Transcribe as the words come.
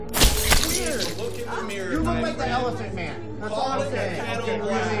You look like the Elephant Man. That's all I'm saying. In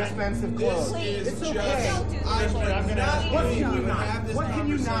really expensive clothes. It's okay. What can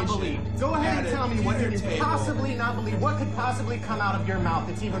you not believe? Go ahead and tell me what can you possibly not believe? What could possibly come out of your mouth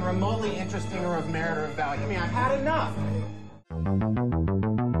that's even remotely interesting or of merit or of value? I mean, I've had enough.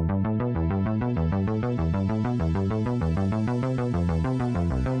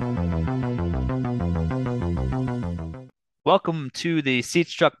 Welcome to the Seat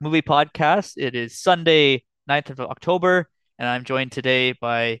Struck Movie Podcast. It is Sunday, 9th of October, and I'm joined today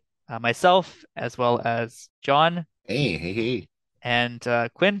by myself as well as John. Hey. And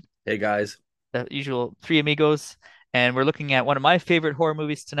Quinn. Hey, guys. The usual three amigos. And we're looking at one of my favorite horror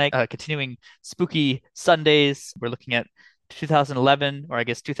movies tonight, continuing Spooky Sundays. We're looking at 2011, or I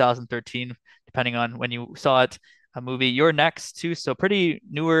guess 2013, depending on when you saw it, a movie You're Next, too. So pretty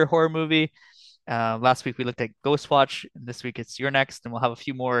newer horror movie. Last week we looked at Ghostwatch, and this week it's You're Next, and we'll have a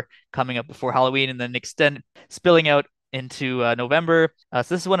few more coming up before Halloween, and then spilling out into November. So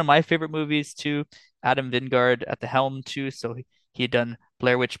this is one of my favorite movies too. Adam Wingard at the helm too. So he had done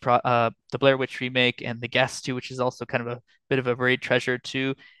the Blair Witch remake, and The Guest too, which is also kind of a bit of a buried treasure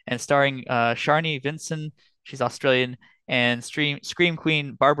too, and starring Sharni Vinson. She's Australian. And Scream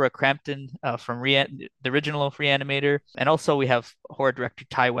Queen Barbara Crampton from the original Reanimator. And also we have horror director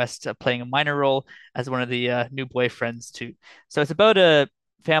Ty West playing a minor role as one of the new boyfriends too. So it's about a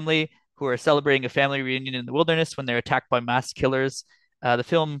family who are celebrating a family reunion in the wilderness when they're attacked by mass killers. The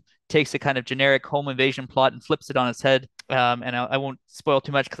film takes a kind of generic home invasion plot and flips it on its head. And I won't spoil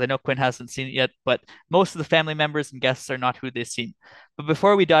too much because I know Quinn hasn't seen it yet, but most of the family members and guests are not who they seem. But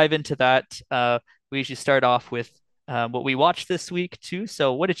before we dive into that, we usually start off with what we watched this week too.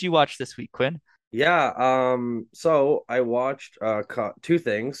 So what did you watch this week, Quinn? So I watched two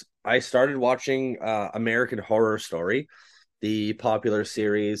things. I started watching American Horror Story, the popular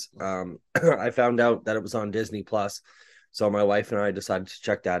series. I found out that it was on Disney Plus, so my wife and I decided to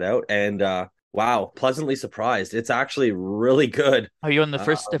check that out, and wow, pleasantly surprised. It's actually really good. Are you on the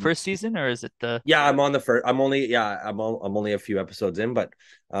first season, or is it the? Yeah, I'm on the first. I'm only a few episodes in, but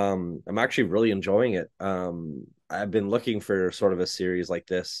I'm actually really enjoying it. I've been looking for sort of a series like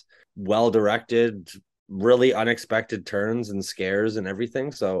this, well directed, really unexpected turns and scares and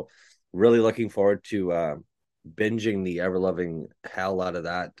everything. So really looking forward to binging the ever-loving hell out of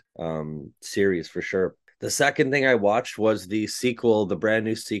that series for sure. The second thing I watched was the brand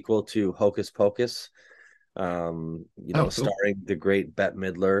new sequel to Hocus Pocus, cool. Starring the great Bette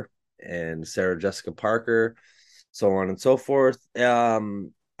Midler and Sarah Jessica Parker, so on and so forth.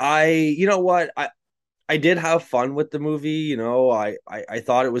 I did have fun with the movie. I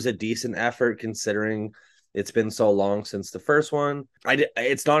thought it was a decent effort considering it's been so long since the first one.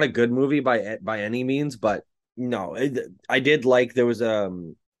 It's not a good movie by any means, but no, I did like there was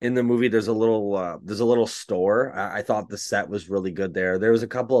in the movie there's a little store. I thought the set was really good there. There was a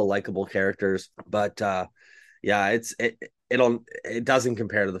couple of likable characters, but it doesn't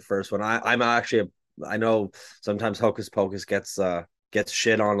compare to the first one. I know sometimes Hocus Pocus gets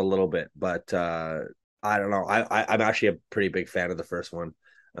shit on a little bit, but I don't know. I'm actually a pretty big fan of the first one.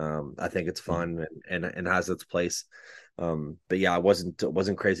 I think it's fun and has its place. But yeah, I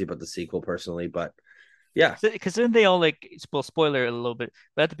wasn't crazy about the sequel personally, but yeah. Because then they all spoiler a little bit,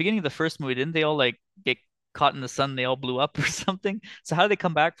 but at the beginning of the first movie, didn't they all get caught in the sun? They all blew up or something. So how did they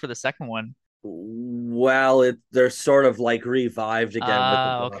come back for the second one? Well, they're sort of revived again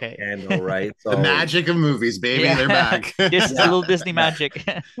with the okay. candle, right? So the magic of movies, baby. Yeah. They're back. Just a little Disney magic.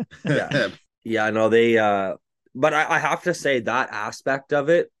 Yeah, no, they but I have to say that aspect of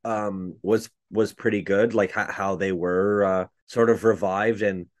it was pretty good, like how they were sort of revived,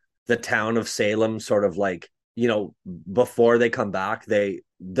 and the town of Salem sort of before they come back,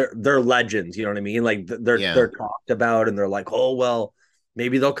 they're legends, you know what I mean? Like they're talked about, and they're like, oh well,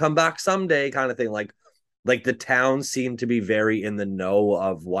 maybe they'll come back someday kind of thing. Like the town seemed to be very in the know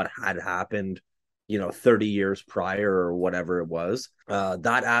of what had happened 30 years prior or whatever it was.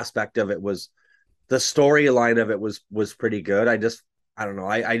 That aspect of it was, the storyline of it was pretty good. I don't know.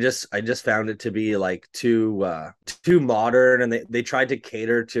 I just found it to be too modern, and they tried to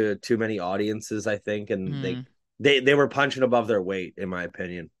cater to too many audiences, I think, and they were punching above their weight, in my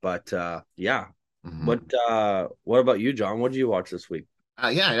opinion. But yeah. Mm-hmm. What about you, John? What did you watch this week?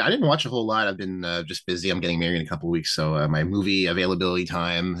 I didn't watch a whole lot. I've been just busy. I'm getting married in a couple of weeks, so my movie availability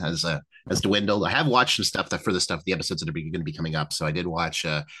time has has dwindled. I have watched some stuff that for the episodes that are going to be coming up. So I did watch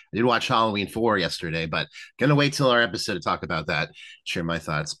Halloween 4 yesterday, but gonna wait till our episode to talk about that, share my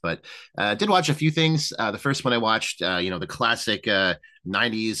thoughts. But did watch a few things. The first one I watched, the classic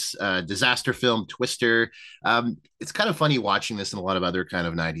 90s disaster film Twister. It's kind of funny watching this in a lot of other kind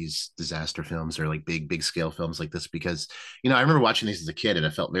of 90s disaster films or like big scale films like this, because I remember watching these as a kid and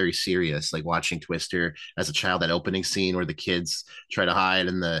it felt very serious, like watching Twister as a child, that opening scene where the kids try to hide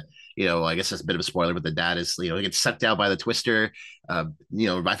and I guess that's a bit of a spoiler, but the dad is, he gets sucked out by the twister. I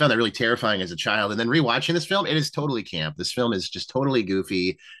found that really terrifying as a child. And then rewatching this film, it is totally camp. This film is just totally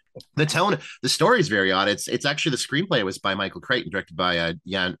goofy. The story is very odd. It's actually, the screenplay was by Michael Crichton, directed by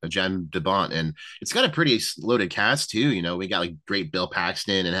Jan de Bont, and it's got a pretty loaded cast too. We got like great Bill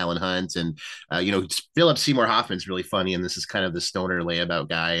Paxton and Helen Hunt, and Philip Seymour Hoffman's really funny, and this is kind of the stoner layabout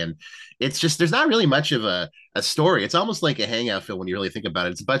guy, and it's just, there's not really much of a story. It's almost like a hangout film when you really think about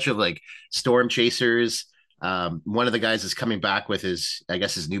it. It's a bunch of like storm chasers. One of the guys is coming back with his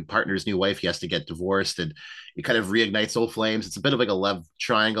new partner's new wife. He has to get divorced, and it kind of reignites old flames. It's a bit of like a love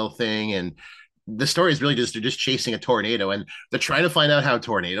triangle thing, and the story is really just, they're just chasing a tornado, and they're trying to find out how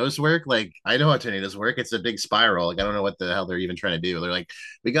tornadoes work. Like, I know how tornadoes work. It's a big spiral. Like, I don't know what the hell they're even trying to do. They're like,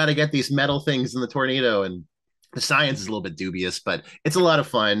 we got to get these metal things in the tornado, and the science is a little bit dubious, but it's a lot of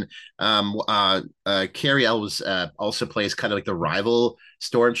fun. Carrie Elves also plays kind of like the rival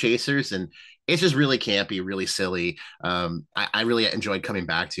storm chasers, and it's just really campy, really silly. I really enjoyed coming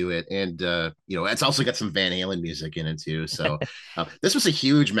back to it, and it's also got some Van Halen music in it too. So this was a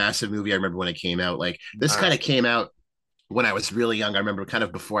huge, massive movie. I remember when it came out. Like, this kind of came out when I was really young. I remember kind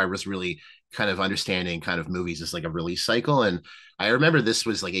of before I was really kind of understanding kind of movies as like a release cycle. And I remember this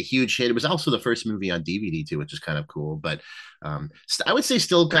was like a huge hit. It was also the first movie on DVD too, which is kind of cool. But I would say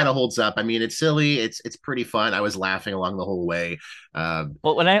still kind of holds up. I mean, it's silly. It's pretty fun. I was laughing along the whole way.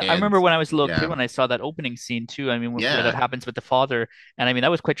 Well, I remember when I was a little kid, when I saw that opening scene too. I mean, where that happens with the father, and I mean,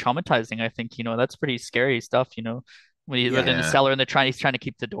 that was quite traumatizing. I think, that's pretty scary stuff. When they're in the cellar and he's trying to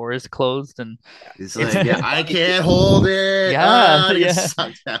keep the doors closed, and it's like, I can't hold it.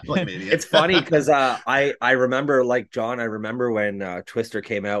 It's funny because I remember, like John, I remember when Twister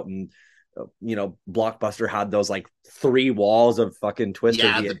came out, and Blockbuster had those like 3 walls of fucking Twister.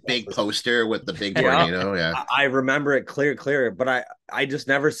 Yeah, the big poster with the big tornado. Yeah, I remember it clear. But I just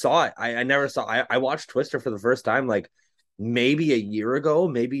never saw it. I never saw. I watched Twister for the first time like maybe a year ago,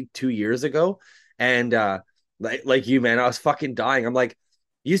 maybe 2 years ago, and like you, man, I was fucking dying. I'm like,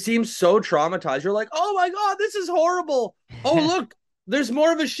 you seem so traumatized. You're like, oh my God, this is horrible. Oh, look, there's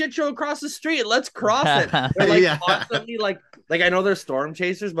more of a shit show across the street. Let's cross it. They're like constantly like I know they're storm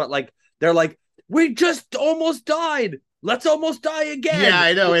chasers, but like, they're like, we just almost died. Let's almost die again. Yeah,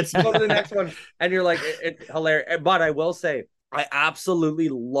 I know. It's go to the next one. And you're like, it's hilarious. But I will say, I absolutely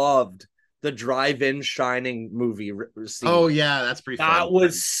loved the drive-in Shining movie scene. Oh yeah, that's pretty fun. That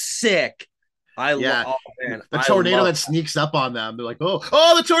was sick. The tornado that sneaks up on them. They're like, oh,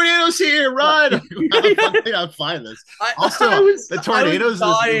 the tornado's here! Run! I'll find this. The tornadoes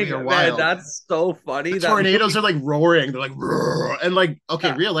dying, are wild. Man, that's so funny. The tornadoes are like roaring. They're like, roar. And like,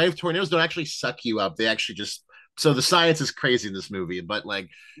 okay, real life tornadoes don't actually suck you up. They actually just. So the science is crazy in this movie, but like,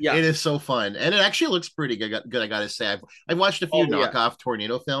 it is so fun, and it actually looks pretty good. I gotta say, I've watched a few knockoff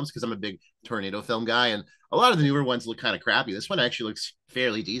tornado films because I'm a big tornado film guy, and a lot of the newer ones look kind of crappy. This one actually looks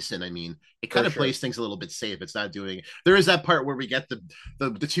fairly decent. I mean, it kind of plays things a little bit safe. It's not doing. There is that part where we get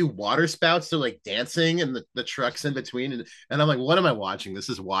the 2 water spouts. They're like dancing, and the trucks in between, and I'm like, what am I watching? This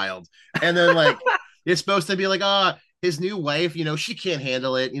is wild. And then like, you're supposed to be like, his new wife, she can't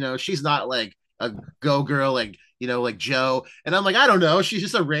handle it. She's not like a go girl like Joe, and I'm like, I don't know, she's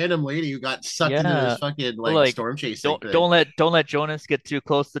just a random lady who got sucked into this fucking like storm chasing thing. Don't let Jonas get too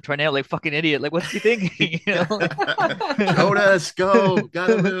close to the tornado, like fucking idiot. Like, what's he thinking? Jonas,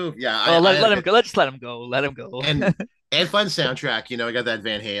 gotta move. Let him go. Let's let him go. Let him go. And fun soundtrack. I got that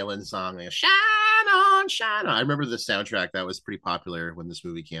Van Halen song, like, Shine On, Shine On. I remember the soundtrack that was pretty popular when this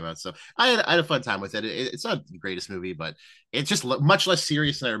movie came out. So I had a fun time with it. It's not the greatest movie, but it's just much less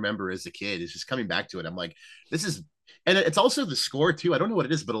serious than I remember as a kid. It's just coming back to it. I'm like, this is, and it's also the score too. I don't know what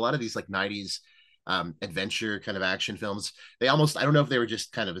it is, but a lot of these like 90s adventure kind of action films, they almost, I don't know if they were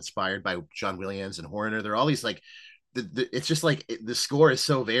just kind of inspired by John Williams and Horner. They're all these like, it's just like the score is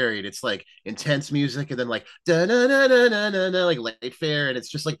so varied. It's like intense music, and then like da na na na na na na, like light fair, and it's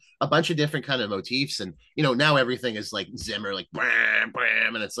just like a bunch of different kind of motifs. And now everything is like Zimmer, like bam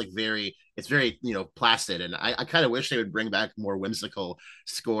bam, and it's it's very, placid. And I kind of wish they would bring back more whimsical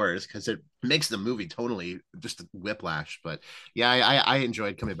scores because it makes the movie totally just a whiplash. But yeah, I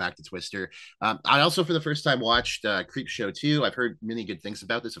enjoyed coming back to Twister. I also, for the first time, watched Creep Show 2. I've heard many good things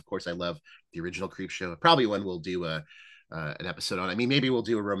about this. Of course, I love the original Creep Show. Probably one we'll do an episode on. I mean, maybe we'll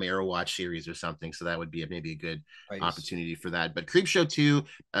do a Romero watch series or something. So that would be maybe a good opportunity for that. But Creep Show 2,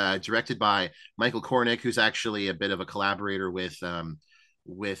 directed by Michael Cornick, who's actually a bit of a collaborator with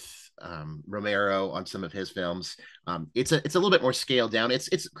Romero on some of his films. It's a little bit more scaled down.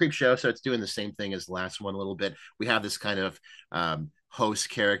 It's Creep Show, so it's doing the same thing as the last one a little bit. We have this kind of host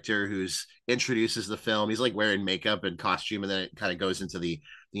character who's introduces the film. He's like wearing makeup and costume, and then it kind of goes into the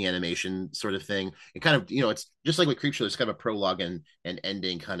animation sort of thing. It kind of, it's just like with Creepshow, there's kind of a prologue and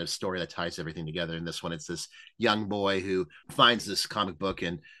ending kind of story that ties everything together. In this one, it's this young boy who finds this comic book,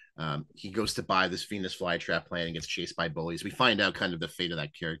 and he goes to buy this Venus flytrap plant and gets chased by bullies. We find out kind of the fate of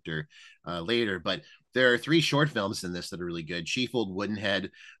that character later, but there are 3 short films in this that are really good. Chief Old Woodenhead,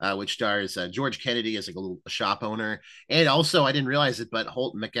 which stars George Kennedy as like a shop owner. And also, I didn't realize it, but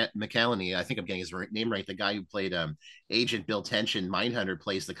Holt McCallany, I think I'm getting his name right, the guy who played Agent Bill Tench in Mindhunter,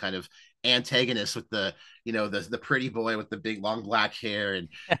 plays the kind of antagonist with the pretty boy with the big long black hair. And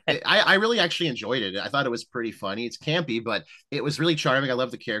I really actually enjoyed it. I thought it was pretty funny. It's campy, but it was really charming. I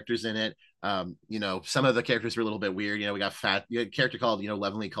love the characters in it. Some of the characters were a little bit weird. We got a character called,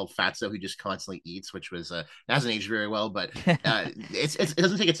 lovingly called Fatso, who just constantly eats, which was hasn't aged very well, but it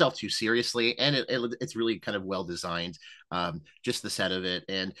doesn't take itself too seriously, and it's really kind of well designed. Just the set of it,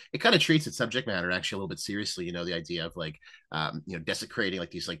 and it kind of treats its subject matter actually a little bit seriously. The idea of like desecrating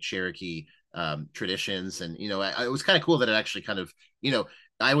like these like Cherokee traditions, and it was kind of cool that it actually kind of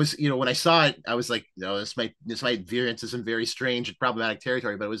I was, when I saw it, I was like, this might veer into some very strange and problematic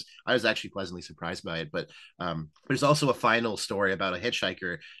territory, but I was actually pleasantly surprised by it. But there's also a final story about a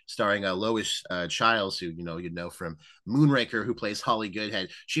hitchhiker starring Lois Childs, who you'd know from Moonraker, who plays Holly Goodhead.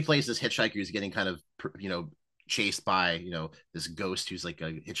 She plays this hitchhiker who's getting kind of chased by this ghost who's like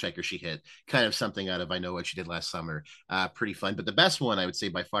a hitchhiker she hit, kind of something out of I Know What You Did Last Summer. Pretty fun, but the best one I would say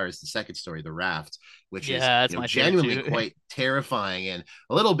by far is the second story, The Raft, which is genuinely quite terrifying, and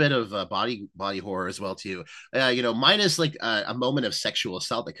a little bit of body horror as well too. Minus like a moment of sexual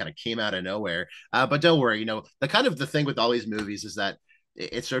assault that kind of came out of nowhere, but don't worry, the thing with all these movies is that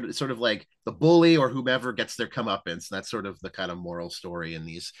it's sort of like the bully or whomever gets their comeuppance. That's sort of the kind of moral story in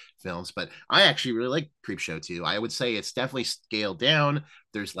these films. But I actually really like Creepshow 2. I would say it's definitely scaled down.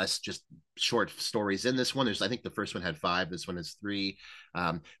 There's less just short stories in this one. I think the first one had 5. This one is 3.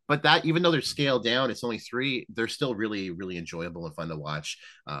 But that, even though they're scaled down, it's only 3. They're still really, really enjoyable and fun to watch.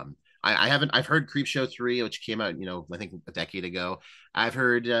 I've heard Creepshow 3, which came out, I think a decade ago. I've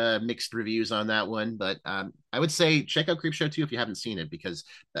heard mixed reviews on that one, but I would say check out Creepshow 2 if you haven't seen it, because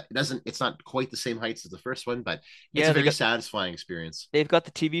it's not quite the same heights as the first one, but it's a very satisfying experience. They've got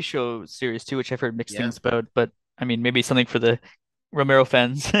the TV show series too, which I've heard mixed things about, but I mean, maybe something for the Romero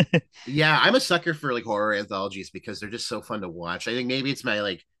fans. Yeah, I'm a sucker for like horror anthologies because they're just so fun to watch. I think maybe it's my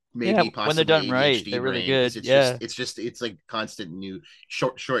like possibly when they're done right, they're really good. It's like constant new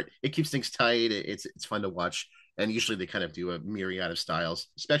short. It keeps things tight. It's fun to watch, and usually they kind of do a myriad of styles.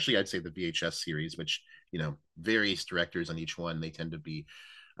 Especially, I'd say the VHS series, which various directors on each one. They tend to be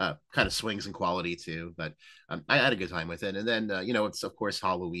kind of swings in quality too. But I had a good time with it. And then it's of course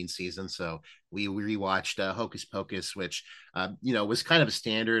Halloween season, so we rewatched Hocus Pocus, which was kind of a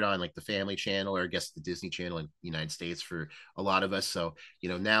standard on like the Family Channel, or I guess the Disney Channel in the United States for a lot of us. So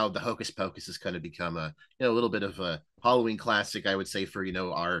now the Hocus Pocus has kind of become a little bit of a Halloween classic, I would say, for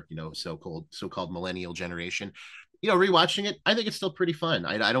our so-called millennial generation. Rewatching it, I think it's still pretty fun.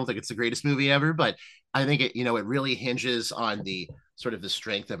 I don't think it's the greatest movie ever, but I think it it really hinges on the sort of the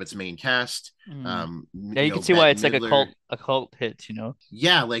strength of its main cast. You can see why it's Midler, like a cult hit.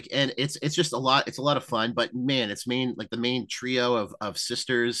 Yeah, like, and it's just a lot. It's a lot of fun, but man, it's the main trio of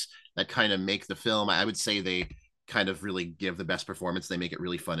sisters that kind of make the film. I would say they kind of really give the best performance. They make it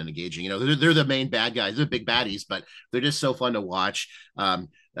really fun and engaging. They're the main bad guys. They're big baddies, but they're just so fun to watch.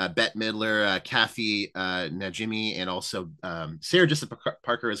 Bette Midler, Kathy Najimy, and also Sarah Jessica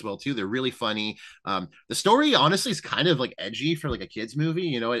Parker as well too. They're really funny. The story honestly is kind of like edgy for like a kids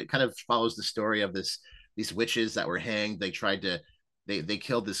movie. It kind of follows the story of these witches that were hanged. They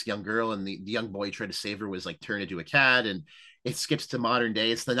killed this young girl, and the young boy who tried to save her was like turned into a cat. And it skips to modern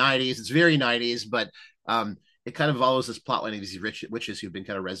day. It's the 90s. It's very 90s, but it kind of follows this plotline of these rich witches who've been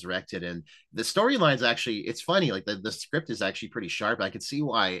kind of resurrected. And the storyline's actually, it's funny. Like the script is actually pretty sharp. I can see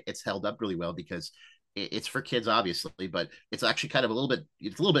why it's held up really well, because it's for kids, obviously, but it's actually kind of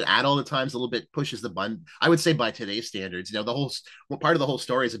it's a little bit adult at times, a little bit pushes the button. I would say by today's standards, the whole part of the whole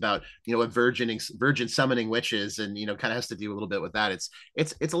story is about, a virgin summoning witches, and kind of has to do a little bit with that.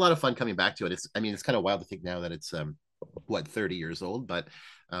 It's a lot of fun coming back to it. It's kind of wild to think now that it's 30 years old, but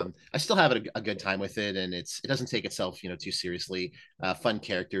I still have a good time with it, and it doesn't take itself too seriously. Fun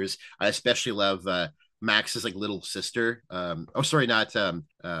characters. I especially love Max's like little sister. Oh, sorry, not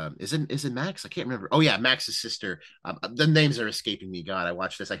is it Max? I can't remember. Oh yeah, Max's sister. The names are escaping me. God, I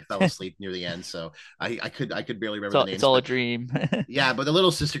watched this. I fell asleep near the end, so I could barely remember the names. It's all a dream. Yeah, but the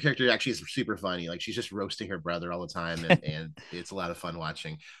little sister character actually is super funny. Like she's just roasting her brother all the time, and it's a lot of fun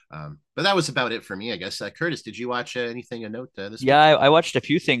watching. But that was about it for me, I guess. Curtis, did you watch anything of note this Yeah, week? I watched a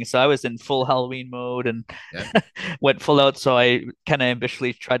few things. So I was in full Halloween mode and Yeah. went full out. So I kind of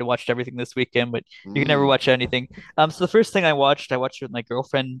ambitiously tried to watch everything this weekend, but you can never watch anything. So the first thing I watched it with my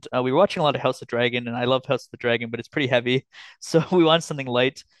girlfriend. We were watching a lot of House of Dragon, and I love House of the Dragon, but it's pretty heavy. So we want something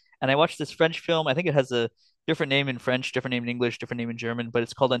light. And I watched this French film. I think it has a different name in French, different name in English, different name in German, but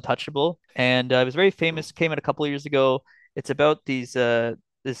it's called Untouchable. And it was very famous, came out a couple of years ago. It's about this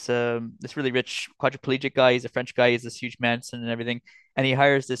really rich quadriplegic guy. He's a French guy. He's this huge mansion and everything, and he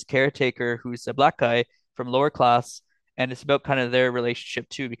hires this caretaker who's a black guy from lower class. And it's about kind of their relationship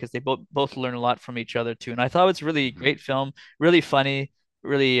too, because they both learn a lot from each other too. And I thought it was a really great film, really funny,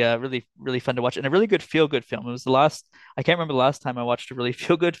 really fun to watch, and a really good feel good film. It was the last I can't remember the last time I watched a really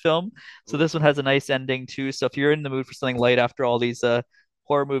feel good film. So this one has a nice ending too. So if you're in the mood for something light after all these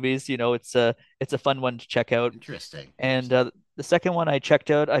horror movies, it's a fun one to check out. Interesting. And the second one I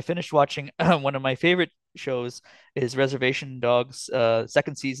checked out, I finished watching one of my favorite shows is Reservation Dogs,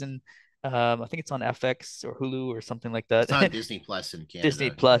 second season. I think it's on FX or Hulu or something like that. It's on Disney Plus in Canada. Disney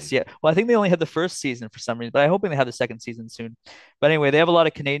Plus, yeah. Well, I think they only had the first season for some reason, but I'm hoping they have the second season soon. But anyway, they have a lot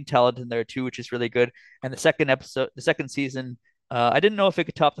of Canadian talent in there too, which is really good. And the second season, I didn't know if it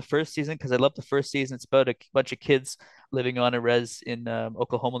could top the first season because I love the first season. It's about a bunch of kids living on a res in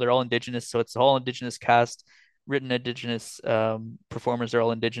Oklahoma. They're all indigenous, so it's all indigenous cast, written indigenous performers are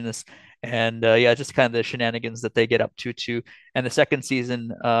all indigenous, and yeah, just kind of the shenanigans that they get up to too. And the second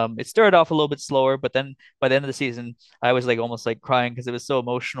season, it started off a little bit slower, but then by the end of the season, I was like almost like crying because it was so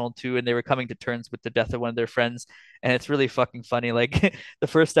emotional too, and they were coming to terms with the death of one of their friends, and it's really fucking funny. Like the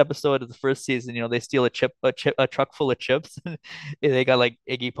first episode of the first season, they steal a truck full of chips, and they got like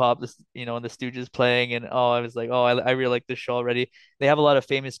Iggy Pop, and the Stooges playing, and oh, I was like, oh, I really like this show already. They have a lot of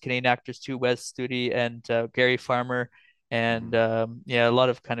famous Canadian actors too, Wes Studi and Gary Farmer, and yeah, a lot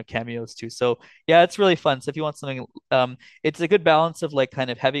of kind of cameos too. So yeah, it's really fun. So if you want something, it's a good balance of like kind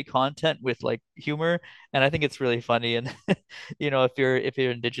of heavy content with like humor, and I think it's really funny. And if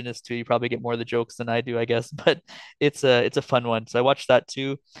you're Indigenous too, you probably get more of the jokes than I do, I guess. But it's a fun one. So I watched that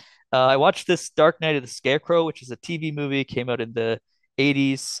too. I watched this Dark Knight of the Scarecrow, which is a TV movie, came out in the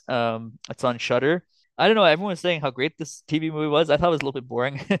 80s. It's on Shudder. I don't know. Everyone's saying how great this TV movie was. I thought it was a little bit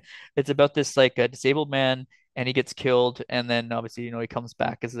boring. It's about this like a disabled man, and he gets killed, and then obviously he comes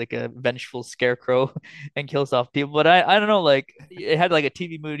back as like a vengeful scarecrow and kills off people. But I don't know. Like it had like a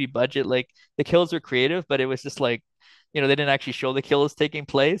TV movie budget. Like the kills were creative, but it was just like they didn't actually show the kills taking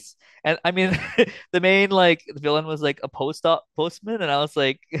place. And I mean, the main like villain was like a postman, and I was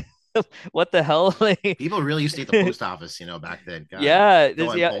like, what the hell? Like people really used to hate the post office, back then. God, yeah,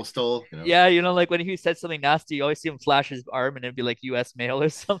 going yeah, postal. yeah. Like when he said something nasty, you always see him flash his arm, and it'd be like U.S. mail or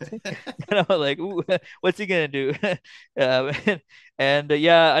something. Like, ooh, what's he gonna do? And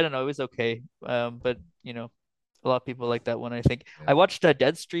yeah, I don't know. It was okay, but a lot of people like that one, I think. Yeah. I watched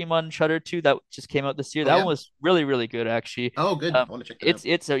Deadstream on Shudder too. That just came out this year. Oh, That yeah? one was really, really good, actually. Oh, good. I want to check that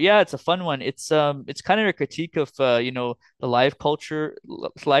out. It's a fun one. It's kind of a critique of the live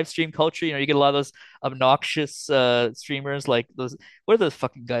stream culture. You get a lot of those obnoxious streamers like those. What are those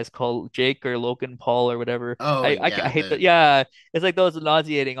fucking guys called? Jake or Logan Paul or whatever. Oh, I yeah, hate that. Yeah, it's like those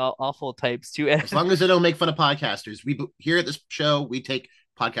nauseating, awful types too. As long as they don't make fun of podcasters, we here at this show we take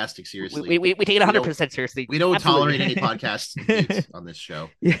podcasting seriously. We take it 100% seriously. We don't Absolutely. tolerate any podcasts on this show.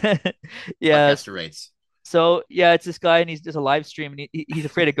 Yeah, yeah. Podcaster rates. So yeah, it's this guy, and he's just a live stream, and he's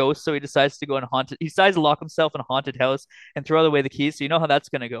afraid of ghosts, so he decides to go in a haunted. He decides to lock himself in a haunted house and throw away the keys. So you know how that's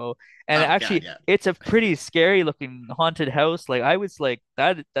gonna go. And Oh, actually, God, yeah. it's a pretty scary looking haunted house. Like I was like,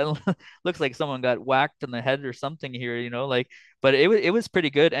 that looks like someone got whacked on the head or something here. Like, but it was pretty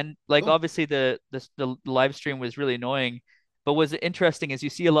good. And like Cool. obviously the live stream was really annoying. But what's interesting is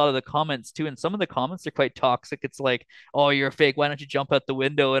you see a lot of the comments too, and some of the comments are quite toxic. It's like, "Oh, you're a fake. Why don't you jump out the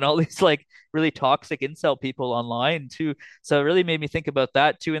window?" And all these like really toxic incel people online too. So it really made me think about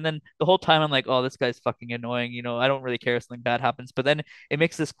that too. And then the whole time I'm like, oh, this guy's fucking annoying. I don't really care if something bad happens. But then it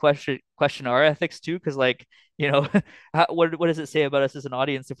makes this question our ethics too, because like, what does it say about us as an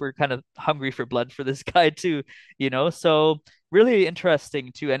audience if we're kind of hungry for blood for this guy too? So really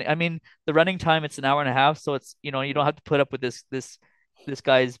interesting too. And I mean, the running time, it's an hour and a half, so it's you don't have to put up with this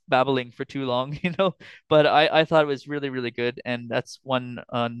guy's babbling for too long, But I thought it was really, really good, and that's one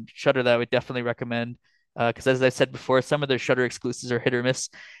on Shudder that I would definitely recommend. Because as I said before, some of their Shudder exclusives are hit or miss.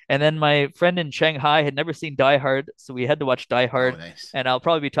 And then my friend in Shanghai had never seen Die Hard, so we had to watch Die Oh, Hard. nice. And I'll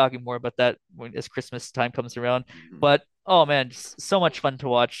probably be talking more about that as Christmas time comes around. Mhm. But oh man, just so much fun to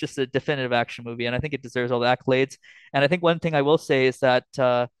watch. Just a definitive action movie, and I think it deserves all the accolades. And I think one thing I will say is that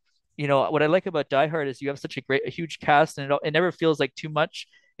what I like about Die Hard is you have such a huge cast, and it never feels like too much.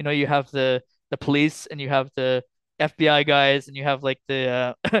 You have the police, and you have the FBI guys, and you have like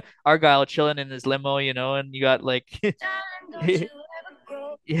the Argyle chilling in his limo, and you got like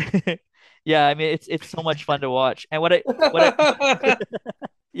yeah, yeah. I mean, it's so much fun to watch. And what I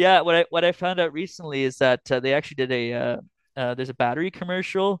yeah, what I found out recently is that they actually did there's a battery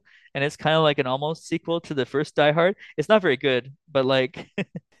commercial, and it's kind of like an almost sequel to the first Die Hard. It's not very good, but like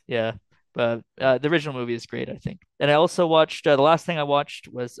yeah, but the original movie is great, I think. And I also watched the last thing I watched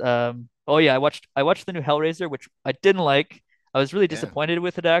was oh yeah, I watched the new Hellraiser, which I didn't like. I was really Yeah. disappointed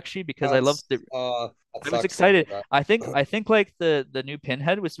with it actually because I loved That's the that I was sucks to hear excited. that. I think like the new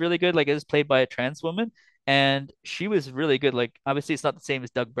Pinhead was really good. Like it was played by a trans woman, and she was really good. Like obviously it's not the same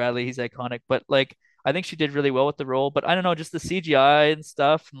as Doug Bradley, he's iconic, but like I think she did really well with the role. But I don't know, just the CGI and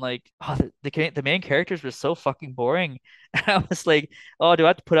stuff, and like the main characters were so fucking boring. And I was like, oh, do I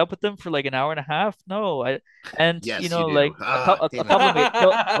have to put up with them for like an hour and a half? No, I and Yes, you like do. Ah, a damn it. couple of them get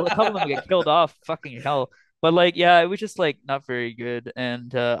killed. A couple of them get killed off. Fucking hell. But like, yeah, it was just like not very good.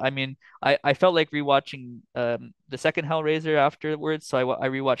 And I mean, I felt like rewatching the second Hellraiser afterwards, so I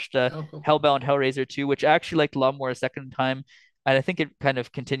rewatched Oh, cool. Hellbound Hellraiser 2, which I actually liked a lot more a second time, and I think it kind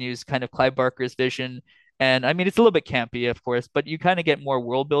of continues kind of Clive Barker's vision. And I mean, it's a little bit campy, of course, but you kind of get more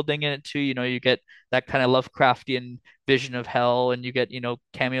world building in it too. You get that kind of Lovecraftian vision of hell, and you get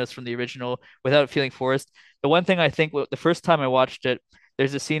cameos from the original without feeling forced. The one thing I think the first time I watched it,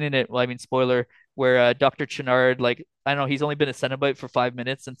 there's a scene in it. Well, I mean, spoiler, where Dr. Chenard, like, I don't know, he's only been a Cenobite for 5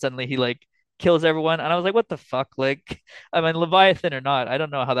 minutes, and suddenly he like kills everyone, and I was like, what the fuck? Like, I mean, Leviathan or not, I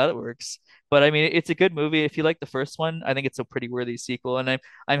don't know how that works, but I mean, it's a good movie. If you like the first one, I think it's a pretty worthy sequel, and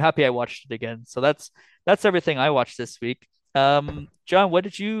I'm happy I watched it again. So that's everything I watched this week. John, what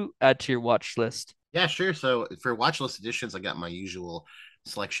did you add to your watch list? Yeah, sure. So for watch list editions, I got my usual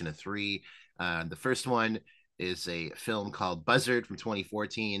selection of three. The first one is a film called Buzzard from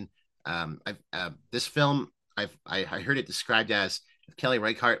 2014. This film, I heard it described as if Kelly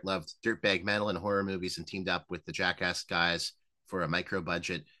Reichardt loved dirtbag metal and horror movies and teamed up with the Jackass guys for a micro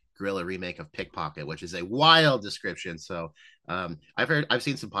budget guerrilla remake of Pickpocket, which is a wild description. So I've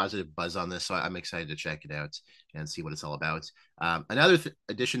seen some positive buzz on this, so I'm excited to check it out and see what it's all about. Another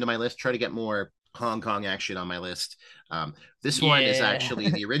addition to my list, try to get more Hong Kong action on my list. This one is Yeah. actually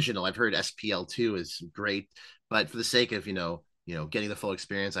the original. I've heard SPL2 is great, but for the sake of getting the full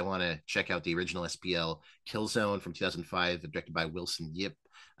experience, I want to check out the original SPL Killzone from 2005, directed by Wilson Yip.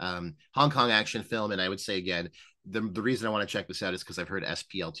 Hong Kong action film, and I would say again, the reason I want to check this out is because I've heard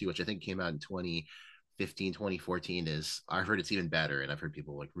SPL2, which I think came out in 2015, 2014. I've heard it's even better, and I've heard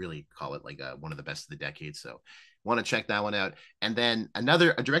people like really call it like one of the best of the decade. So want to check that one out. And then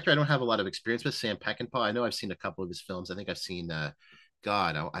a director I don't have a lot of experience with, Sam Peckinpah. I know I've seen a couple of his films. I think I've seen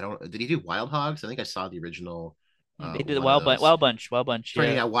God, I don't, did he do Wild Hogs? I think I saw the original They did the one of those. Wild Bunch, Sorry,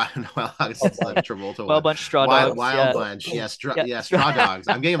 yeah. yeah, Wild Hogs is the Travolta Wild one. Bunch, Straw Dogs, Wild yeah, Bunch, yes, yeah. yeah, Straw Dogs.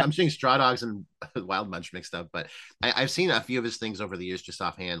 I'm seeing Straw Dogs and Wild Bunch mixed up, but I've seen a few of his things over the years, just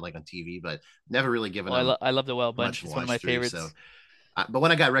offhand, like on TV, but never really given Oh, him I love the Wild Bunch. much It's one of watch my through. So, favorites. but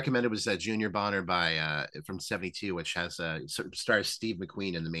one I got recommended was Junior Bonner by from '72, which has stars Steve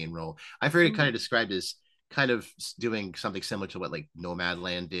McQueen in the main role. I've heard it kind of Ooh. described as kind of doing something similar to what like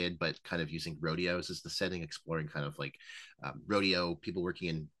Nomadland did, but kind of using rodeos as the setting, exploring kind of like rodeo people working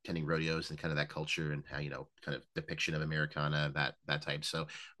and tending rodeos and kind of that culture and how kind of depiction of Americana, that type. So I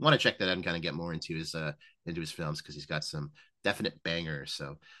want to check that out and kind of get more into his films because he's got some definite bangers.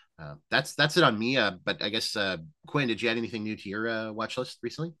 So that's it on me. But I guess Quinn, did you add anything new to your watch list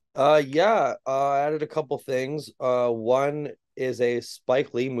recently? Yeah, I added a couple things. One is a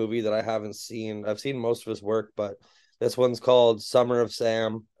Spike Lee movie that I haven't seen. I've seen most of his work, but this one's called Summer of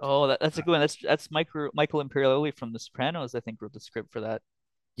Sam. Oh, that's a good one. That's Michael Imperioli from The Sopranos, I think, wrote the script for that.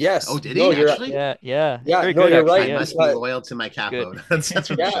 Yes. Oh, did No, he you're actually? Yeah, yeah. It's yeah, very no, good you're actually. I right Yeah, must be because loyal to my it's good. capo. That's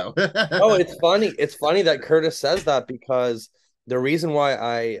from the yeah. show. Oh, it's funny. It's funny that Curtis says that because the reason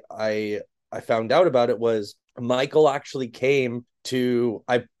why I found out about it was Michael actually came to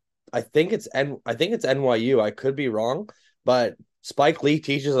I think it's NYU. I could be wrong, but Spike Lee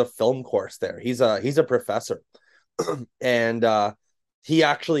teaches a film course there. He's a professor, and he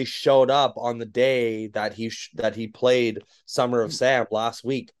actually showed up on the day that he played Summer of Sam last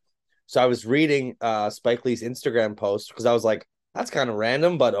week. So I was reading Spike Lee's Instagram post because I was like, that's kind of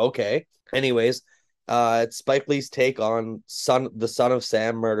random, but okay. Anyways, it's Spike Lee's take on the Son of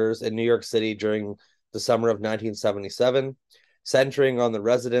Sam murders in New York City during the summer of 1977, centering on the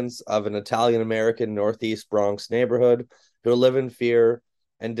residents of an Italian American Northeast Bronx neighborhood who live in fear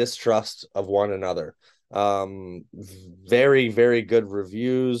and distrust of one another. Very, very good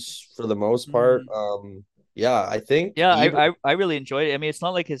reviews for the most part. Mm. Yeah, I think Yeah, Ebert. I really enjoyed it. I mean, it's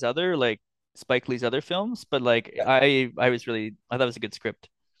not like his other like Spike Lee's other films, but like I thought it was a good script.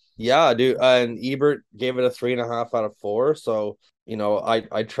 Yeah, dude, and Ebert gave it a 3.5 out of 4. So,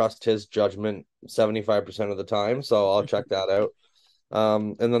 I trust his judgment 75% of the time. So I'll check that out.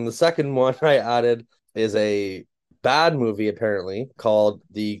 And then the second one I added is a bad movie, apparently, called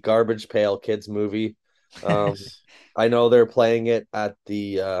the Garbage Pail Kids movie. Um, I know they're playing it at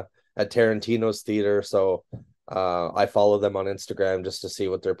Tarantino's theater, so I follow them on Instagram just to see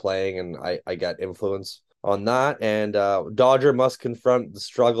what they're playing, and I get influence on that. And Dodger must confront the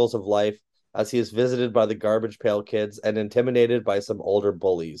struggles of life as he is visited by the Garbage Pail Kids and intimidated by some older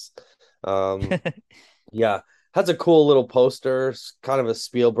bullies. Um, yeah, has a cool little poster, kind of a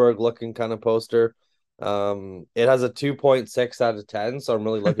Spielberg looking kind of poster. It has a 2.6 out of 10, so I'm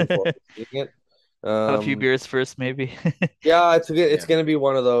really looking forward to seeing it. Have a few Um, beers first, maybe. yeah, it's Yeah. gonna be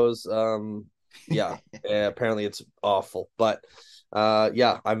one of those. Yeah, apparently it's awful, but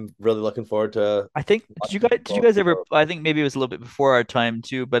yeah, I'm really looking forward to I think watching did you both guys of ever those. I think maybe it was a little bit before our time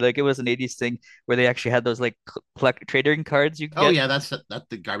too, but like it was an 80s thing where they actually had those like collect trading cards you could Oh get. yeah, that's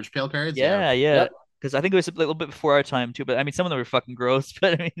the garbage pail cards. Yeah, Yeah, yeah. Yep. Because I think it was a little bit before our time too, but I mean some of them were fucking gross,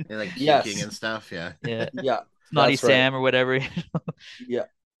 but I mean they're like puking Yes. and stuff. Yeah. yeah. Yeah, Snotty that's right. Sam or whatever. Yeah.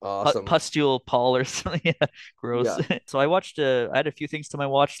 Awesome. Pustule Paul or something. Yeah, gross. Yeah. So I watched. I had a few things to my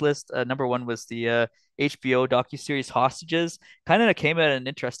watch list. Number one was the HBO docuseries Hostages. Kind of came at an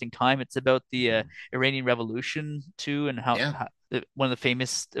interesting time. It's about the Mhm. Iranian Revolution too, and Yeah. one of the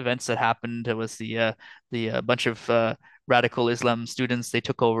famous events that happened was the bunch of radical Islam students. They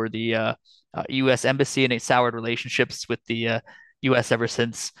took over the U.S. embassy and it soured relationships with the U.S. ever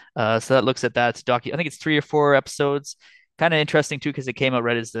since. So that looks at that docu. I think it's 3 or 4 episodes, kind of interesting too because it came out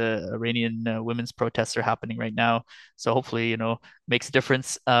right as the Iranian women's protests are happening right now. So hopefully, makes a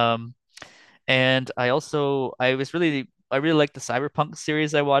difference. And I really liked the Cyberpunk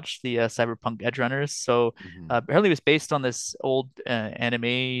series I watched, the Cyberpunk Edge Runners. So Mhm. apparently it was based on this old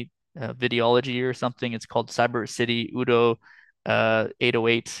anime videology or something. It's called Cyber City Udo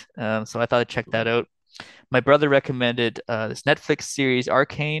 808. So I thought I'd check that Cool. out. My brother recommended this Netflix series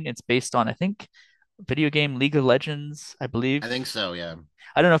Arcane. It's based on, I think, video game League of Legends, I I believe. think so. Yeah.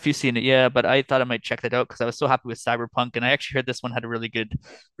 I don't know if you've seen it, yeah, but I thought I might check that out because I was so happy with Cyberpunk, and I actually heard this one had really good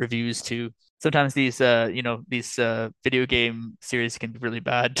reviews too. Sometimes these video game series can be really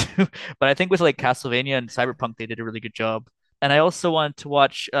bad too, but I think with like Castlevania and Cyberpunk, they did a really good job. And I also wanted to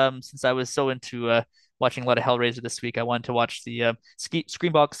watch, since I was so into watching a lot of Hellraiser this week, I wanted to watch the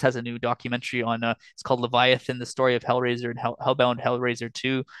Screenbox has a new documentary on it's called Leviathan, the story of Hellraiser and Hellbound Hellraiser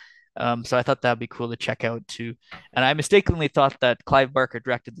 2. So I thought that'd be cool to check out too. And I mistakenly thought that Clive Barker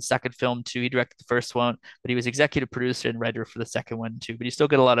directed the second film too. He directed the first one, but he was executive producer and writer for the second one too. But you still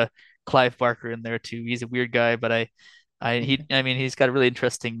get a lot of Clive Barker in there too. He's a weird guy, but I mean, he's got a really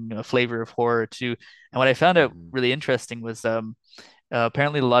interesting flavor of horror too. And what I found out Mhm. really interesting was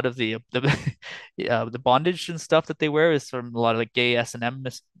apparently a lot of the bondage and stuff that they wear is from a lot of like gay S&M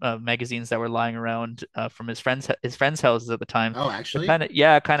magazines that were lying around from his friends' houses at the time. Oh, They're actually, kind of,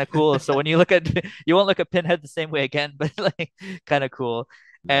 yeah, kind of cool. So when you look at you won't look at Pinhead the same way again, but like kind of cool.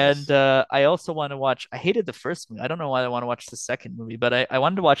 And nice. I also want to watch. I hated the first movie. I don't know why I want to watch the second movie, but I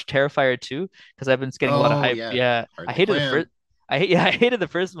wanted to watch Terrifier 2 because I've been getting a lot of Oh hype. yeah, Yeah, part I of the hated the first. clan. Yeah, I hated the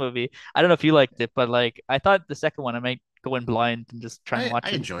first movie. I don't know if you liked it, but like I thought the second one I might go in blind and just try and I watch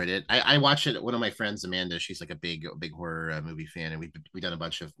it. enjoyed it. I watched it. One of my friends, Amanda, she's like a big horror movie fan, and we done a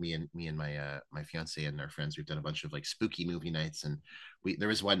bunch of me and my fiance and our friends. We've done a bunch of like spooky movie nights, and we there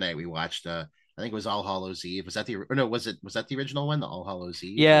was one night we watched I think it was All Hallows Eve. Was that the or no? Was that the original one, the All Hallows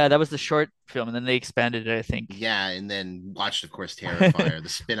Eve? Yeah, Or that was the short film, and then they expanded it, I think. yeah, and then watched, of course, Terrifier, the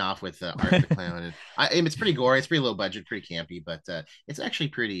spin-off with Art the Clown, and it's pretty gory. It's pretty low budget, pretty campy, but it's actually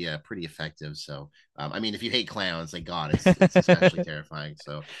pretty effective. So, I mean, if you hate clowns, like God, it's especially terrifying.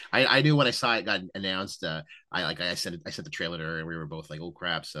 So, I knew when I saw it got announced. I said the trailer to her, and we were both like, oh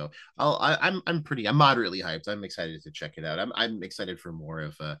crap. So, I'm moderately hyped. I'm excited to check it out. I'm excited for more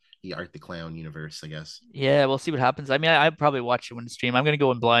of the Art the Clown universe, I guess. Yeah, we'll see what happens. I mean, I probably watch it when it's stream. I'm gonna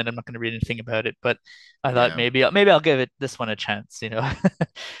go in blind. I'm not gonna read anything about it, but I thought Yeah. maybe I'll give it this one a chance,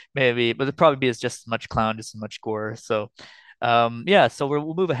 maybe, but it probably be as just as much clown, just as much gore. So, yeah, so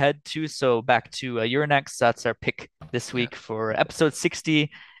we'll move ahead to so back to You're Next. That's our pick this Yeah. week for episode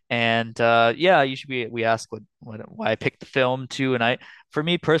 60. And yeah, usually we ask why I picked the film too. And for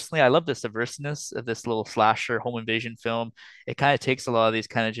me personally, I love the subversiveness of this little slasher home invasion film. It kind of takes a lot of these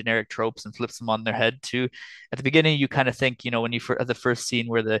kind of generic tropes and flips them on their head too. At the beginning, you kind of think, when the first scene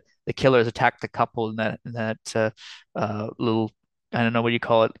where the killers attack the couple in that little, I don't know what you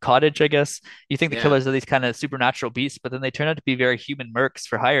call it, cottage, I guess. You think the Yeah. killers are these kind of supernatural beasts, but then they turn out to be very human mercs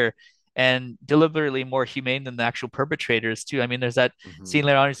for hire and deliberately more humane than the actual perpetrators too. I mean, there's that Mhm. scene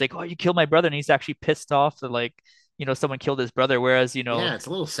later on. He's like, "Oh, you killed my brother," and he's actually pissed off that someone killed his brother. Whereas, Yeah, it's a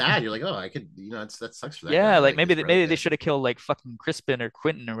little sad. You're like, oh, I could, that sucks for that yeah, guy. like Like maybe his they, brother. maybe they Yeah. should have killed like fucking Crispin or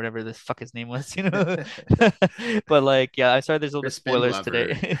Quentin or whatever the fuck his name was. But like, yeah, I'm sorry, there's a little bit of Crispin spoilers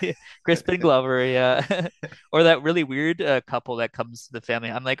Glover. today. Crispin Glover, yeah, or that really weird couple that comes to the family.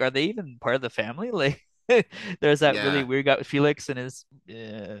 I'm like, are they even part of the family? Like, there's that really Yeah. weird guy, Felix and his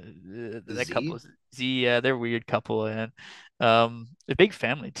that couple, Z. Z. Yeah, they're a weird couple and a big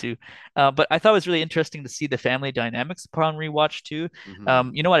family too. But I thought it was really interesting to see the family dynamics upon rewatch too. Hmm.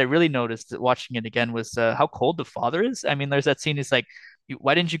 You know what I really noticed watching it again was how cold the father is. I mean, there's that scene. He's like,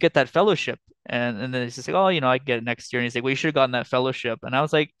 "Why didn't you get that fellowship?" And then he's just like, "Oh, I get it next year." And he's like, "Well, you should have gotten that fellowship." And I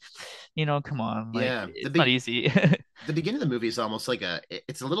was like, come on, like Yeah. it's not easy. The beginning of the movie is almost like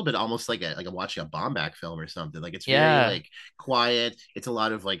it's a little bit almost like a watching a Baumbach film or something. Like it's very Yeah. like quiet. It's a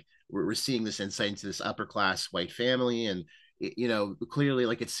lot of like we're seeing this insight into this upper class white family, and clearly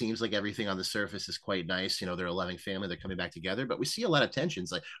like it seems like everything on the surface is quite nice. They're a loving family, they're coming back together, but we see a lot of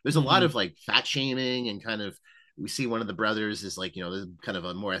tensions. Like there's a lot Hmm. of like fat shaming and kind of we see one of the brothers is like, kind of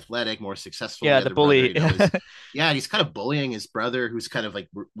a more athletic, more successful. Yeah, The the other brother, bully. is yeah, he's kind of bullying his brother, who's kind of like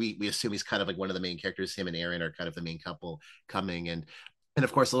we assume he's kind of like one of the main characters. Him and Aaron are kind of the main couple coming, and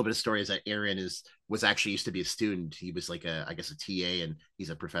of course a little bit of story is that Aaron was actually used to be a student. He was like I guess a TA, and he's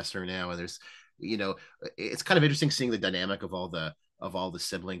a professor now. And there's you know it's kind of interesting seeing the dynamic of all the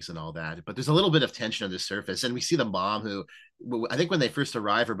siblings and all that. But there's a little bit of tension on the surface, and we see the mom who I think when they first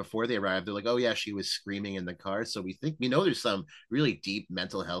arrive or before they arrive, they're like, oh yeah, she was screaming in the car. So we know there's some really deep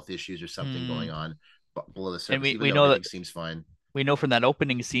mental health issues or something Hmm. going on below the And surface, we even we though know that everything seems fine. we know from that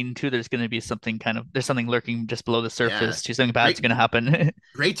opening scene too, there's going to be there's something lurking just below the Yeah, surface too. Something bad's great going to happen.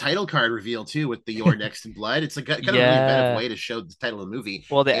 great title card reveal too, with the Your Next in Blood. It's a kind of a really inventive Yeah. way to show the title of the movie,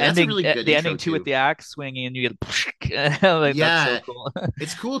 Well, and that's a really good the intro ending too with too. the axe swinging and you get like that's so Yeah, cool.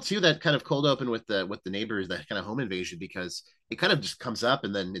 it's cool too, that kind of cold open with the neighbors, that kind of home invasion, because it kind of just comes up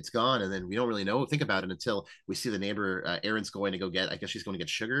and then it's gone, and then we don't really think about it until we see the neighbor. Erin's going to go get, I guess she's going to get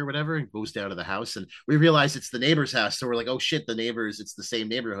sugar or whatever, and goes down to the house, and we realize it's the neighbor's house. So we're like, oh shit, the neighbors, it's the same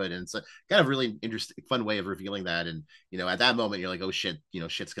neighborhood. And it's a kind of really interesting, fun way of revealing that. And at that moment you're like, oh shit,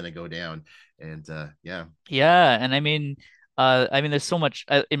 shit's gonna go down. And yeah. Yeah, and I mean, there's so much,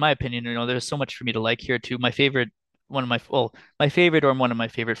 in my opinion, there's so much for me to like here too. My favorite or one of my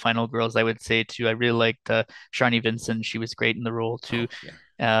favorite final girls, I would say too. I really liked Sharni Vincent. She was great in the role too. Oh yeah.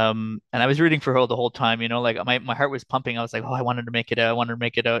 And I was rooting for her the whole time. Like my heart was pumping. I was like, oh, I wanted to make it out. I wanted to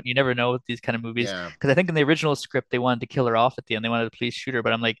make it out. You never know with these kind of movies Yeah. because I think in the original script they wanted to kill her off at the end. They wanted to please shoot her,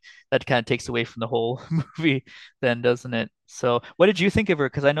 but I'm like, that kind of takes away from the whole movie, then, doesn't it? So, what did you think of her?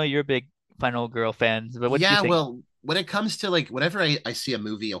 Because I know you're a big Final Girl fan, but what did you Yeah, think? well, when it comes to like whenever I see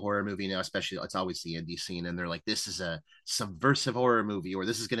a horror movie now, especially, it's always the indie scene, and they're like, this is a subversive horror movie, or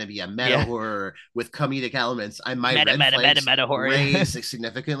this is going to be a meta Yeah, horror with comedic elements. My meta, red meta, meta, flags meta horror. Yeah. raise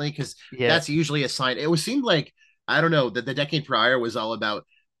significantly, because Yeah. that's usually a sign. It was seemed like, I don't know, that the decade prior was all about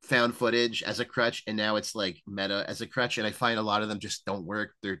found footage as a crutch, and now it's like meta as a crutch, and I find a lot of them just don't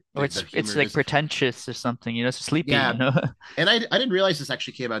work. Or Their it's humor like just, pretentious or something, it's sleepy. yeah. And I didn't realize this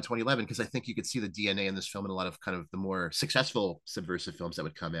actually came out in 2011, because I think you could see the DNA in this film in a lot of kind of the more successful subversive films that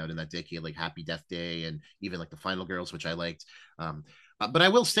would come out in that decade, like Happy Death Day and even like The Final Girls, which I liked. But I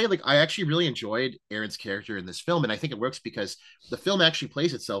will say, like, I actually really enjoyed Aaron's character in this film, and I think it works because the film actually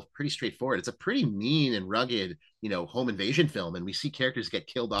plays itself pretty straightforward. It's a pretty mean and rugged, home invasion film, and we see characters get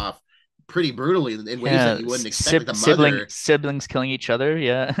killed off pretty brutal in ways that Yeah, you wouldn't expect. Like the sibling mother, siblings killing each other.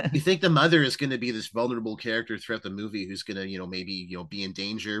 Yeah. you think the mother is going to be this vulnerable character throughout the movie who's going to, maybe, be in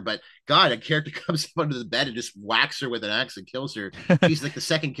danger. But God, a character comes up under the bed and just whacks her with an axe and kills her. She's like the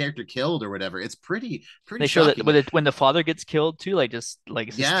second character killed or whatever. It's pretty They show that shocking. when the father gets killed too, like just like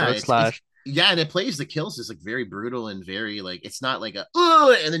it's just Yeah, throat it's slash. yeah, and it plays the kills is like very brutal and very like it's not like a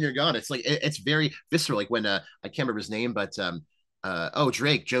and then you're gone. It's like it's very visceral. Like when I can't remember his name, but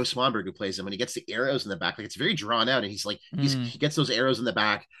Drake, Joe Swanberg, who plays him, when he gets the arrows in the back, like it's very drawn out, and he's like he gets those arrows in the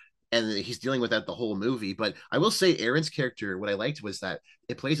back, and he's dealing with that the whole movie. But I will say Aaron's character, what I liked was that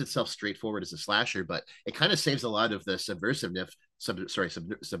it plays itself straightforward as a slasher, but it kind of saves a lot of the subversiveness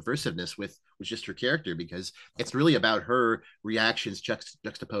with just her character, because it's really about her reactions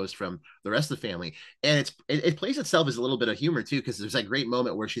juxtaposed from the rest of the family. And it plays itself as a little bit of humor too, because there's that great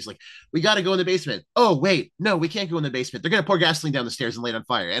moment where she's like, we got to go in the basement. Oh wait, no, we can't go in the basement, they're gonna pour gasoline down the stairs and light on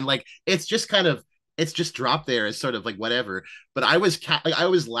fire. And like it's just kind of it's just dropped there as sort of like whatever. But I was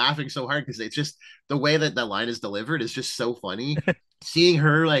laughing so hard because it's just the way that that line is delivered is just so funny. Seeing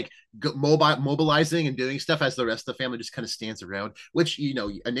her like mobilizing and doing stuff as the rest of the family just kind of stands around, which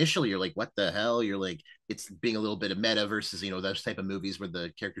initially you're like, what the hell? You're like, it's being a little bit of meta versus those type of movies where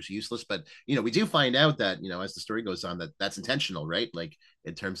the character's useless. But we do find out that as the story goes on that that's intentional, right? Like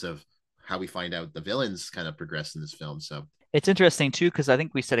in terms of how we find out the villains kind of progress in this film. So It's interesting too, because I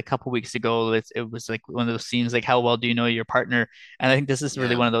think we said a couple weeks ago it was like one of those scenes like how well do you know your partner? And I think this is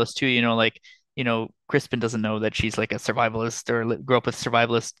really yeah, one of those too, like, Crispin doesn't know that she's like a survivalist or grew up with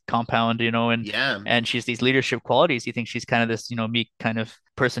survivalist compound, yeah, and she's these leadership qualities. You think she's kind of this, meek kind of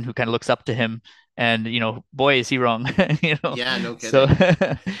person who kind of looks up to him. And boy, is he wrong, yeah, no So,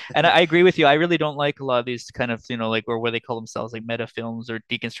 kidding. and I agree with you. I really don't like a lot of these kind of, like, or where they call themselves like meta films or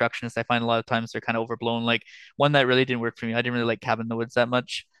deconstructionists. I find a lot of times they're kind of overblown. Like one that really didn't work for me. I didn't really like Cabin in the Woods that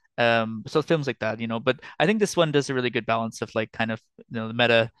much. So films like that, but I think this one does a really good balance of like kind of,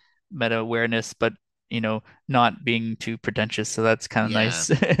 the meta awareness, but not being too pretentious. So that's kind of Yeah.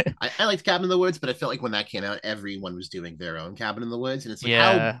 nice. I liked Cabin in the Woods, but I felt like when that came out, everyone was doing their own Cabin in the Woods. And it's like,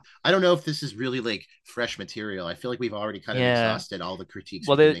 how, Yeah. I don't know if this is really like fresh material. I feel like we've already kind of Yeah. exhausted all the critiques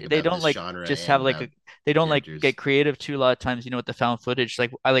Well, we can make they about don't this like genre just and have like about they don't like characters. get creative too a lot of times, with the found footage.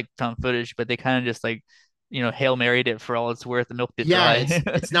 Like I like found footage, but they kind of just like, Hail Married it for all it's worth and milked it Yeah, dry.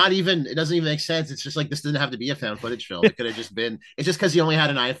 it's not even it doesn't even make sense. It's just like this didn't have to be a found footage film. It could have just been it's just because you only had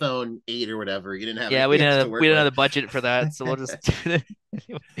an iPhone 8 or whatever. You didn't have Yeah, anything else to we work didn't have with. the budget for that, so we'll just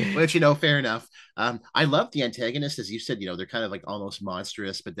Which fair enough. I love the antagonist, as you said. They're kind of like almost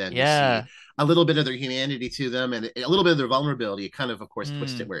monstrous, but then we see Yeah. a little bit of their humanity to them and a little bit of their vulnerability. It kind of course,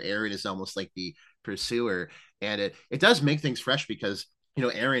 twists it Mm. where Aaron is almost like the pursuer, and it does make things fresh because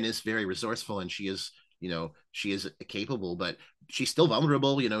Aaron is very resourceful and she is capable, but she's still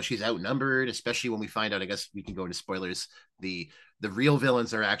vulnerable. She's outnumbered, especially when we find out. I guess we can go into spoilers. The real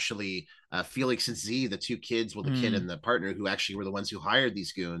villains are actually Felix and Z, the two kids, well, the kid Mm. and the partner, who actually were the ones who hired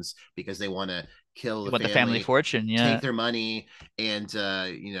these goons because they want to kill You the want the family family, fortune, take yeah. their money, and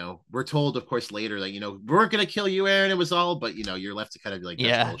we're told, of course, later that we weren't going to kill you, Aaron. It was all, but you're left to kind of be like, that's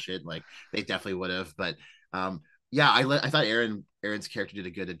Yeah. bullshit. Like they definitely would have, but yeah, I thought Aaron's character did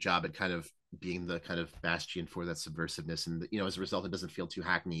a good job at kind of being the kind of bastion for that subversiveness, and as a result, it doesn't feel too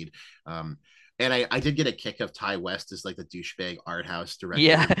hackneyed. And I did get a kick of Ty West as like the douchebag art house Yeah. director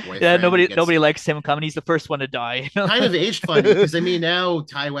Yeah, boyfriend who nobody gets likes him coming. He's the first one to die. kind of aged funny because I mean now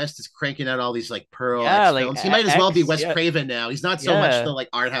Ty West is cranking out all these like Pearl Yeah, X like films. He might as well be X, Wes yeah. Craven now. He's not so much the Yeah. like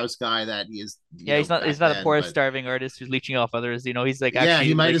art house guy that he is, Yeah, he's back not a then, poor but starving artist who's leeching off others. He's like yeah, he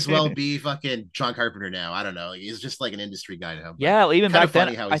actually might like as well be fucking John Carpenter now. I don't know. He's just like an industry guy now, but yeah, well, even kind back of then,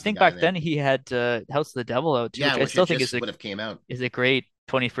 funny how I he's the think guy back there. then he had House of the Devil out too, Yeah, which I which it still think just would have came out. is a great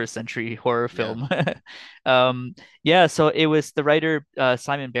 21st century horror Yeah. film. Yeah, so it was the writer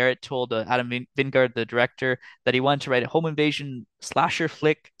Simon Barrett told Adam Wingard, the director, that he wanted to write a home invasion slasher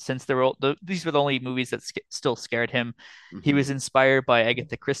flick since these were the only movies that still scared him. He Hmm. was inspired by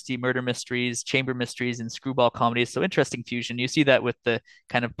Agatha Christie murder mysteries, chamber mysteries, and screwball comedies. So interesting fusion. You see that with the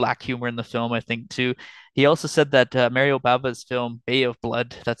kind of black humor in the film, I think, too. He also said that Mario Bava's film Bay of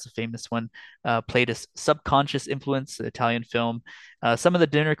Blood, that's a famous one, played a subconscious influence, the Italian film. Some of the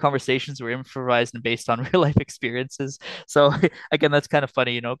dinner conversations were improvised and based on real life experiences. So again, that's kind of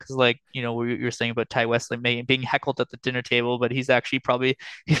funny, because like we were saying about Ty West like being heckled at the dinner table, but he's actually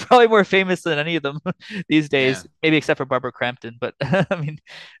he's probably more famous than any of them these Yeah. days, maybe except for Barbara Crampton. But I mean,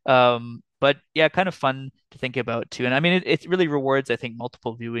 but yeah, kind of fun to think about too. And I mean, it really rewards, I think,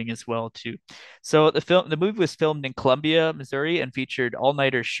 multiple viewing as well too. So the movie was filmed in Columbia, Missouri, and featured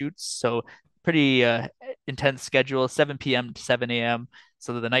all-nighter shoots. So pretty intense schedule, 7 p.m. to 7 a.m.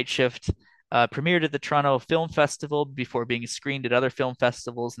 So the night shift. Premiered at the Toronto Film Festival before being screened at other film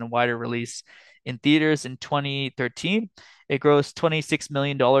festivals and a wider release in theaters in 2013. It grossed $26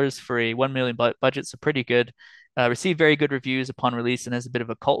 million for a $1 million budget, so pretty good. Received very good reviews upon release and has a bit of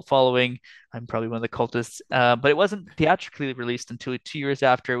a cult following. I'm probably one of the cultists, but it wasn't theatrically released until 2 years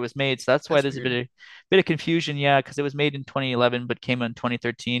after it was made. So that's why there's weird. a bit of confusion. Yeah, because it was made in 2011 but came out in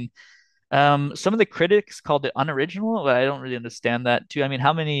 2013. Some of the critics called it unoriginal, but I don't really understand that too. I mean,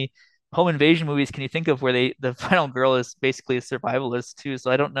 how many home invasion movies can you think of where the final girl is basically a survivalist too? So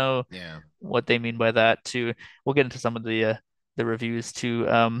I don't know Yeah. what they mean by that too. We'll get into some of the reviews too.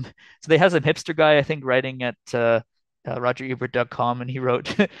 So they have some hipster guy, I think, writing at RogerEbert.com, and he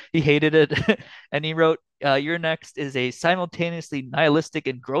wrote he hated it, and he wrote, "Your Next is a simultaneously nihilistic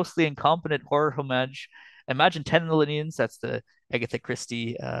and grossly incompetent horror homage. Imagine 10 Millions, that's the Agatha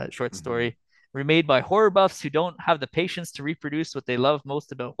Christie short Hmm. story, remade by horror buffs who don't have the patience to reproduce what they love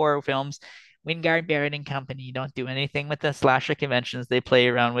most about horror films. Wingard, Barrett and Company don't do anything with the slasher conventions they play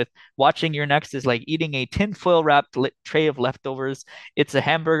around with. Watching Your Next is like eating a tinfoil wrapped tray of leftovers. It's a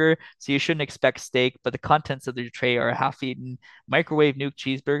hamburger, so you shouldn't expect steak, but the contents of the tray are a half-eaten microwave nuke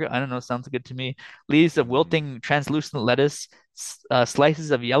cheeseburger. I don't know, sounds good to me. Leaves of Hmm. wilting translucent lettuce,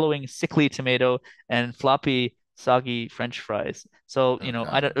 slices of yellowing sickly tomato, and floppy soggy French fries. So, Oh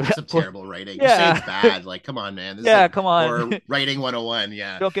I God, don't. that's some terrible writing. Just say Yeah, it's bad. Like, come on, man. This is yeah. like Come on. horror writing 101.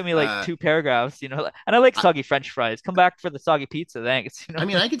 Yeah. Don't give me like Uh, two paragraphs. And I like I, soggy French fries. Come back for the soggy pizza, thanks. I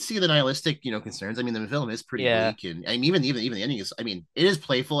mean, I could see the nihilistic, concerns. I mean, the film is pretty Yeah, bleak, and even the ending is. I mean, it is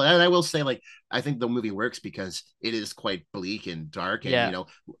playful, and I will say, like, I think the movie works because it is quite bleak and dark, and yeah,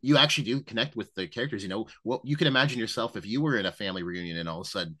 you actually do connect with the characters. Well, you can imagine yourself if you were in a family reunion, and all of a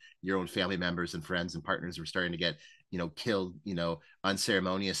sudden your own family members and friends and partners were starting to get, killed,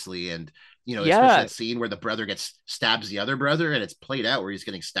 unceremoniously, and especially yeah, that scene where the brother stabs the other brother, and it's played out where he's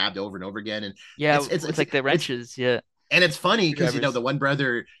getting stabbed over and over again, and yeah. With like the it's wrenches. Yeah, and it's funny because screwdrivers. the one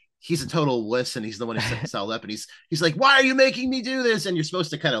brother, he's a total wuss, and he's the one who set this all up, and he's like, "Why are you making me do this?" And you're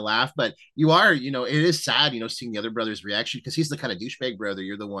supposed to kind of laugh, but you are, it is sad, seeing the other brother's reaction because he's the kind of douchebag brother.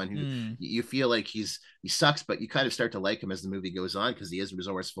 You're the one who Hmm. you feel like he sucks, but you kind of start to like him as the movie goes on because he is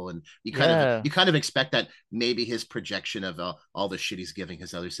resourceful, and Yeah, you kind of expect that maybe his projection of all the shit he's giving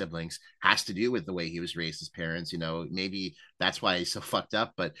his other siblings has to do with the way he was raised as parents. Maybe that's why he's so fucked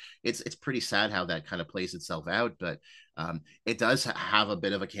up, but it's pretty sad how that kind of plays itself out, but it does have a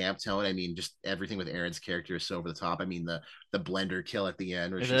bit of a camp tone. I mean, just everything with Aaron's character is so over the top. I mean, the blender kill at the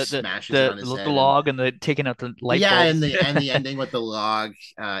end where she the the smashes it the on his the head, and log and the taking out the light yeah, and bulbs. the ending with the log.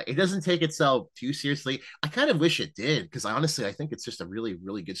 It doesn't take itself too seriously. I kind of wish it did because honestly, I think it's just a really,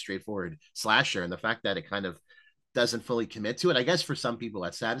 really good, straightforward slasher, and the fact that it kind of doesn't fully commit to it. I guess for some people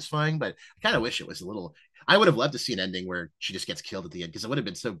that's satisfying, but I kind of wish it was a little. I would have loved to see an ending where she just gets killed at the end because it would have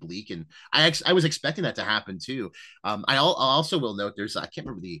been so bleak, and I was expecting that to happen too. I also will note I can't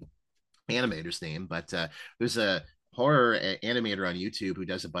remember the animator's name, but there's a horror animator on YouTube who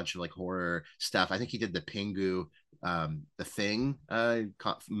does a bunch of like horror stuff. I think he did the Pingu, the Thing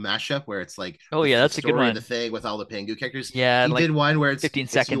mashup where it's like Oh yeah, the that's a good story of the one. Thing with all the Pingu characters. Yeah, He like did one where 15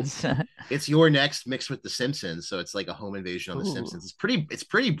 it's you seconds. it's Your Next mixed with The Simpsons, so it's like a home invasion on The Ooh. Simpsons. It's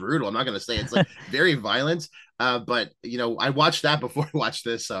pretty brutal. I'm not gonna say it's like very violent, but I watched that before I watched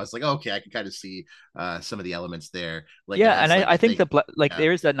this, so I was like, okay, I can kind of see some of the elements there. Like it Yeah, and has I like think they, like yeah,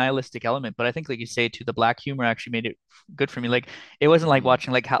 there is that nihilistic element, but I think like you say too, the black humor actually made it good for me. Like it wasn't like mm-hmm,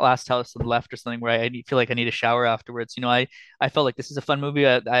 watching like Last House on the Left or something where feel like I need a shower afterwards. I felt like this is a fun movie.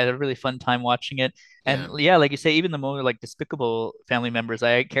 I had a really fun time watching it, and yeah, yeah, like you say, even the more like despicable family members,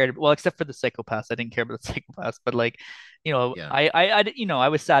 I cared. Well, except for the psychopaths, I didn't care about the psychopaths. But like, yeah. I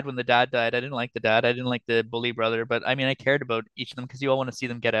was sad when the dad died. I didn't like the dad. I didn't like the bully brother, but I mean, I cared about each of them because you all want to see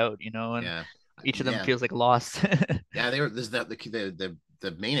them get out, and Yeah, each of them yeah, feels like a loss. yeah. They were this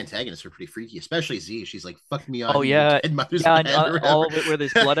the main antagonists were pretty freaky, especially Z. She's like, "Fuck me Oh on your yeah, dead mother's yeah, and land" or all whatever. of it where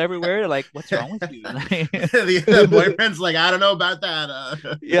there's blood everywhere. Like, what's wrong with you? The boyfriend's like, "I don't know about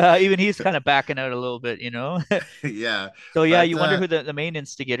that." Yeah, even he's kind of backing out a little bit. Yeah, So yeah, but you wonder who the main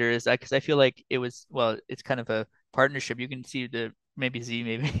instigator is, because I feel like it's kind of a partnership. You can see the maybe Z,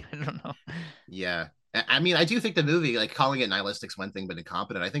 maybe I don't know. yeah. I mean, I do think the movie, like calling it nihilistic's one thing, but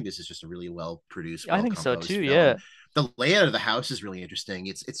incompetent. I think this is just a really well produced, I well think so composed too. film. Yeah. The layout of the house is really interesting.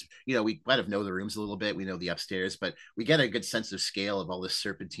 It's we kind of know the rooms a little bit. We know the upstairs, but we get a good sense of scale of all the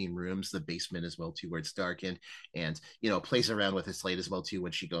serpentine rooms, the basement as well too, where it's darkened, and plays around with its light as well too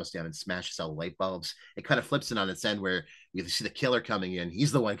when she goes down and smashes all the light bulbs. It kind of flips it on its end where you see the killer coming in.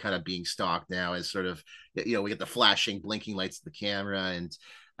 He's the one kind of being stalked now, as sort of we get the flashing, blinking lights of the camera, and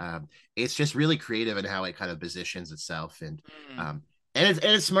it's just really creative in how it kind of positions itself, and Mm. um, and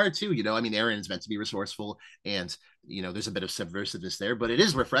it's smart too. I mean, Aaron is meant to be resourceful, and there's a bit of subversiveness there, but it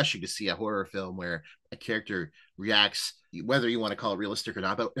is refreshing to see a horror film where a character reacts, whether you want to call it realistic or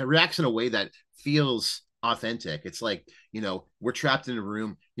not, but it reacts in a way that feels authentic. It's like, we're trapped in a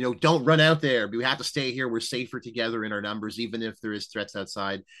room, don't run out there. We have to stay here. We're safer together in our numbers, even if there is threats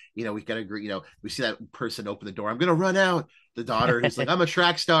outside. We got to agree, we see that person open the door. I'm going to run out. The daughter who's like, I'm a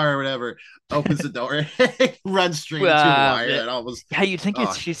track star or whatever, opens the door, runs straight into the wire. Yeah, That almost, yeah, you'd think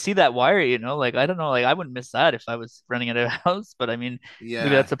she'd see that wire, like, I don't know, like I wouldn't miss that if I was running out of a house, but I mean, maybe yeah.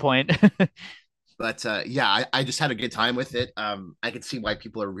 that's the point. But yeah, I just had a good time with it. I could see why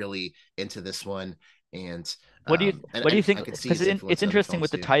people are really into this one, and What do you and, what do you and I think? could see Because its influence it's in other interesting films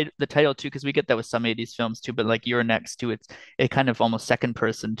with too. the title too, because we get that with some 80s films too, but like You're Next too, it kind of almost second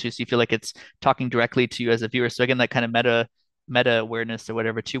person too, so you feel like it's talking directly to you as a viewer. So again, that kind of meta awareness or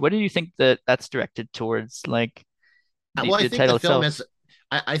whatever too. What do you think that's directed towards, like Well, I the think title the film itself? has.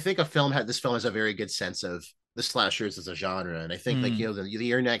 I think this film has a very good sense of the slashers as a genre, and I think like Mm, the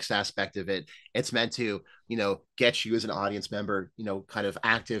Your Next aspect of it, it's meant to get you as an audience member, kind of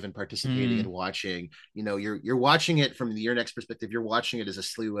active and participating and mm, watching. You're watching it from the Your Next perspective. You're watching it as a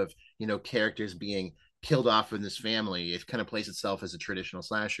slew of characters being killed off in this family. It kind of plays itself as a traditional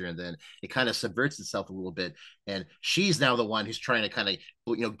slasher, and then it kind of subverts itself a little bit. And she's now the one who's trying to kind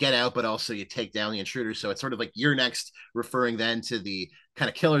of get out, but also you take down the intruder. So it's sort of like You're Next, referring then to the kind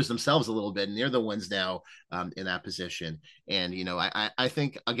of killers themselves a little bit, and they're the ones now in that position. And I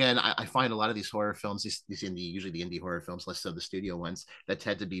think again, I find a lot of these horror films, these usually the indie horror films, less so the studio ones, that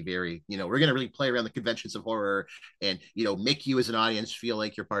tend to be very, we're going to really play around the conventions of horror and make you as an audience feel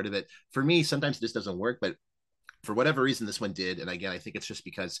like you're part of it. For me, sometimes this doesn't work, but for whatever reason this one did. And again, I think it's just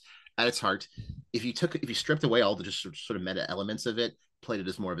because at its heart, if you stripped away all the just sort of meta elements of it, played it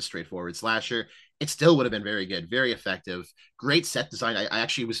as more of a straightforward slasher, it still would have been very good, very effective, great set design. I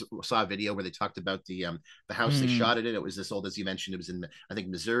actually saw a video where they talked about the house they mm. shot it in. It was this old, as you mentioned, it was in, I think,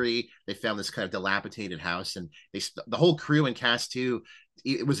 Missouri. They found this kind of dilapidated house, and the whole crew and cast too,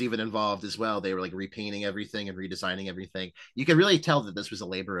 it was even involved as well. They were like repainting everything and redesigning everything. You could really tell that this was a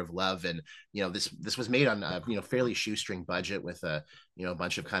labor of love, and this was made on a fairly shoestring budget with a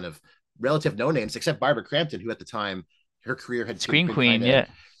bunch of kind of relative no names, except Barbara Crampton, who at the time her career had Scream been Queen, kind of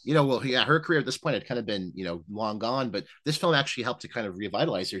yeah. well, yeah, her career at this point had kind of been, long gone, but this film actually helped to kind of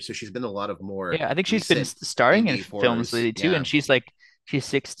revitalize her. So she's been in a lot of more Yeah, I think she's been recent starring in indie films horrors. lately too, Yeah. and she's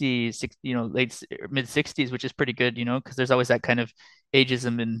 60, 60, mid 60s, which is pretty good, because there's always that kind of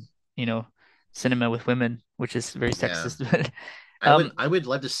ageism in, cinema with women, which is very Yeah. sexist. I would um, I would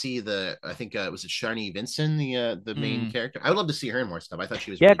love to see I think was it Sharni Vinson, the main hmm. character. I would love to see her in more stuff. I thought she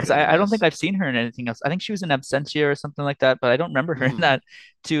was Yeah, really because good in I don't think this. I've seen her in anything else. I think she was in Absentia or something like that, but I don't remember her in Mm, that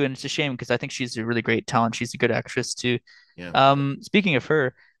too, and it's a shame because I think she's a really great talent. She's a good actress too. yeah. Speaking of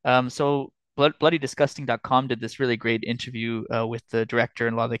her, so bloodydisgusting.com did this really great interview with the director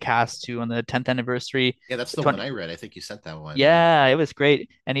and a lot of the cast too on the 10th anniversary. Yeah, that's The the one 20, I read. I think you sent that one. Yeah. yeah, it was great.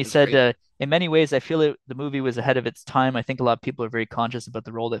 And he It was said, great. in many ways, I feel the movie was ahead of its time. I think a lot of people are very conscious about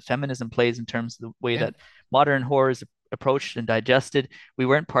the role that feminism plays in terms of the way Yeah. that modern horror is approached and digested. We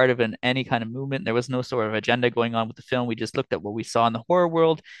weren't part of any kind of movement. There was no sort of agenda going on with the film. We just looked at what we saw in the horror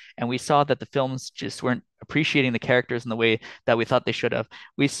world, and we saw that the films just weren't appreciating the characters in the way that we thought they should have.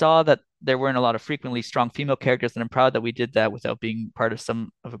 We saw that there weren't a lot of frequently strong female characters, and I'm proud that we did that without being part of some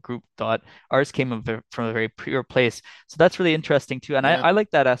of a group thought. Ours came from a very pure place, so that's really interesting too. And Yeah. I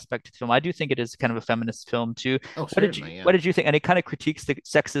like that aspect of the film. I do think it is kind of a feminist film too. Oh, What certainly. Yeah. did you think? And it kind of critiques the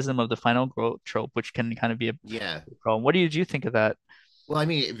sexism of the final girl trope, which can kind of be a Yeah. problem. What did you think of that? Well, I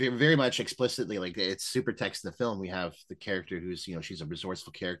mean, very much explicitly, like it's super text in the film. We have the character who's, she's a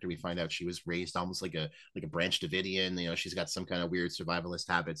resourceful character. We find out she was raised almost like a Branch Davidian. She's got some kind of weird survivalist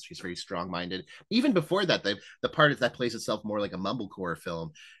habits. She's very strong minded. Even before that, the part of that plays itself more like a mumblecore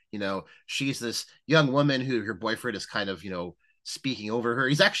film. She's this young woman who her boyfriend is kind of, speaking over her.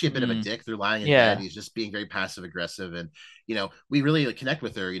 He's actually a bit of a Mm, dick. They're lying in bed. yeah, He's just being very passive aggressive, and we really connect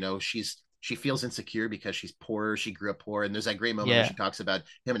with her. She feels insecure because she's poor. She grew up poor. And there's that great moment where yeah. she talks about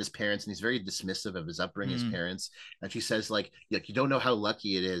him and his parents, and he's very dismissive of his upbringing, his Mm, parents. And she says, like, you don't know how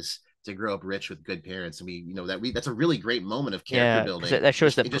lucky it is to grow up rich with good parents. And that's a really great moment of character yeah, because building, that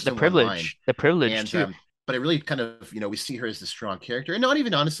shows just the in one line. privilege And too. but it really kind of, we see her as the strong character, and not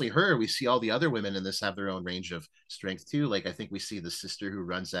even honestly her. We see all the other women in this have their own range of strength too. Like I think we see the sister who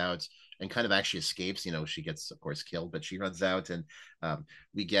runs out and kind of actually escapes. She gets, of course, killed, but she runs out, and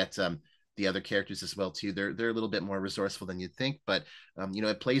we get the other characters as well too. They're a little bit more resourceful than you'd think, but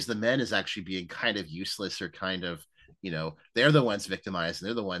it plays the men as actually being kind of useless or kind of they're the ones victimized, and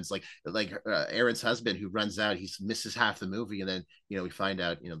they're the ones like Aaron's husband who runs out. He misses half the movie, and then we find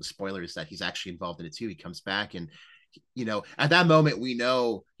out the spoilers that he's actually involved in it too. He comes back, and at that moment we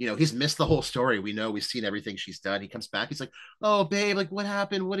know he's missed the whole story. We know we've seen everything she's done. He comes back, he's like, oh babe, like what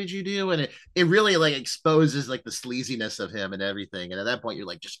happened, what did you do? And it really like exposes like the sleaziness of him and everything. And at that point you're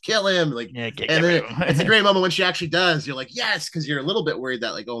like, just kill him, like. Yeah, And then it's a great moment when she actually does. You're like, yes, because you're a little bit worried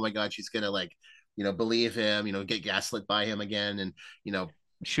that like, oh my god, she's gonna like believe him, get gaslit by him again. And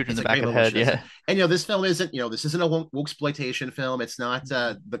shoot in it's the a back great of the moment. head. Yeah. And this film isn't, this isn't a woke exploitation film. It's not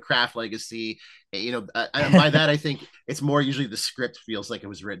the Craft legacy. By that I think it's more usually the script feels like it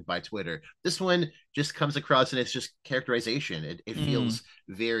was written by Twitter. This one just comes across and it's just characterization. It feels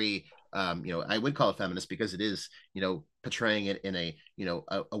very I would call it feminist because it is, portraying it in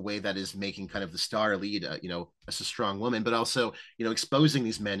a way that is making kind of the star lead, as a strong woman, but also, exposing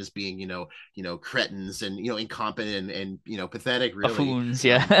these men as being, cretins and, incompetent and pathetic, really. Buffoons,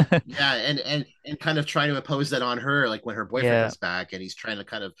 yeah. Yeah. And kind of trying to impose that on her, like when her boyfriend Yeah. comes back and he's trying to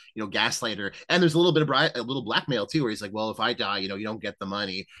kind of, gaslight her. And there's a little bit of a little blackmail too, where he's like, well, if I die, you don't get the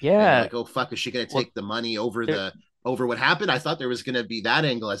money. And you're Yeah. like, oh, fuck, is she going to Well, take the money over there, over what happened? I thought there was going to be that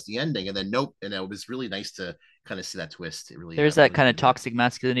angle as the ending, and then nope. And it was really nice to kind of see that twist. It really, there's that really kind of did work. toxic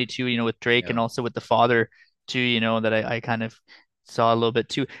masculinity too, with Drake Yeah. and also with the father too, that I kind of saw a little bit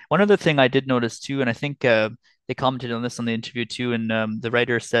too. One other thing I did notice too, and I think they commented on this on the interview too, and the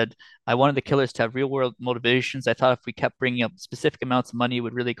writer said, I wanted the killers to have real world motivations. I thought if we kept bringing up specific amounts of money, it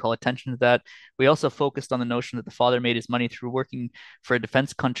would really call attention to that. We also focused on the notion that the father made his money through working for a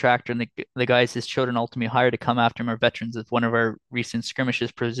defense contractor, and the guys his children ultimately hired to come after him are veterans of one of our recent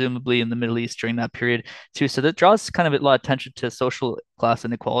skirmishes, presumably in the Middle East during that period too. So that draws kind of a lot of attention to social class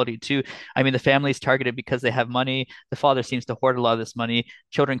inequality too. I mean, the family's targeted because they have money. The father seems to hoard a lot of this money.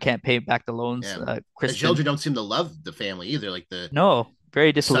 Children can't pay back the loans. Yeah. The Crispin, children don't seem to love the family either. Like no,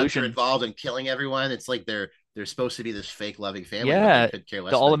 very the sons are disillusioned. involved in killing everyone. It's like they're supposed to be this fake loving family, but they Yeah, could care the less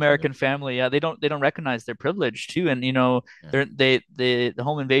about each other. all-American family. Yeah, they don't recognize their privilege too, and Yeah. the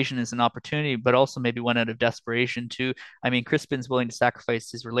home invasion is an opportunity, but also maybe one out of desperation too. I mean, Crispin's willing to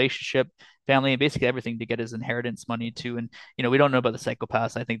sacrifice his relationship, family, and basically everything to get his inheritance money too. And we don't know about the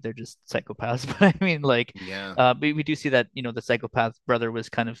psychopaths. I think they're just psychopaths, but I mean, like, Yeah. we do see that the psychopath brother was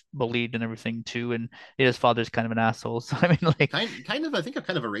kind of bullied and everything too, and his father's kind of an asshole. So I mean, like, Kind of, I think a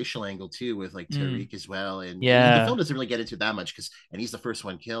kind of a racial angle too with like mm, Tariq as well. And the yeah, film doesn't really get into that much and he's the first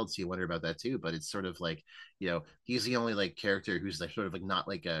one killed. So you wonder about that too. But it's sort of like, he's the only like character who's like sort of like not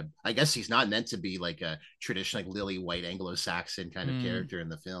like I guess he's not meant to be like a traditional like lily white Anglo-Saxon kind of mm, character in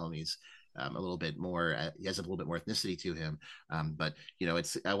the film. He's a little bit more, he has a little bit more ethnicity to him. But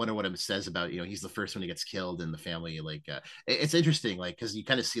I wonder what it says about, he's the first one who gets killed in the family. Like, it's interesting, like, cause you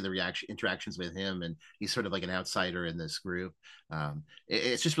kind of see the interactions with him, and he's sort of like an outsider in this group.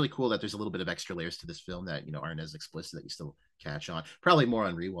 It's just really cool that there's a little bit of extra layers to this film that, aren't as explicit, that you still catch on, probably more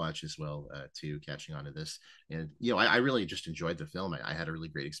on rewatch as well, too, catching on to this. And, I really just enjoyed the film. I had a really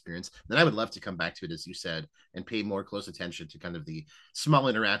great experience. Then I would love to come back to it, as you said, and pay more close attention to kind of the small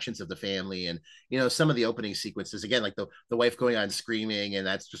interactions of the family. And some of the opening sequences, again, like the wife going on screaming, and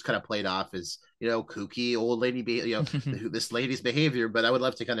that's just kind of played off as kooky old lady this lady's behavior. But I would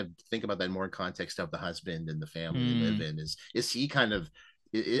love to kind of think about that more in context of the husband and the family they live mm. in. Is he kind of,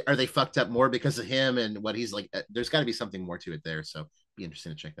 are they fucked up more because of him and what he's like? There's got to be something more to it there, so be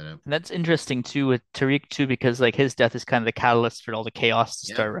interesting to check that out. And that's interesting too with Tariq too, because like his death is kind of the catalyst for all the chaos to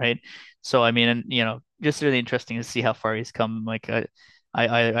Yeah. start, right? So I mean, and just really interesting to see how far he's come. Like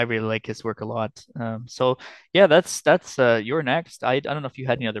I really like his work a lot. So yeah, that's you're next. I don't know if you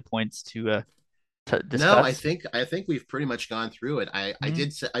had any other points to No, discuss. I think we've pretty much gone through it. I Mhm.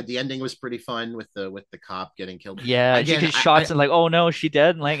 did say the ending was pretty fun with the cop getting killed. Yeah, she Again, gets shots and like, oh no, she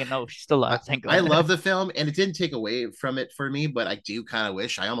dead, and like, no, she's still alive. Thank I God. love the film, and it didn't take away from it for me, but I do kind of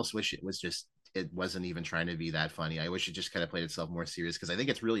wish, I almost wish it wasn't even trying to be that funny. I wish it just kind of played itself more serious, because I think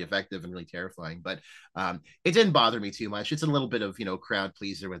it's really effective and really terrifying. But it didn't bother me too much. It's a little bit of crowd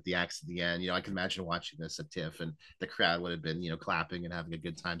pleaser with the acts at the end. I can imagine watching this at TIFF, and the crowd would have been clapping and having a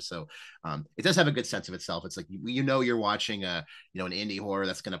good time. So it does have a good sense of itself. It's like you're watching an indie horror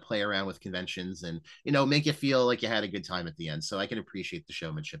that's going to play around with conventions and make you feel like you had a good time at the end. So I can appreciate the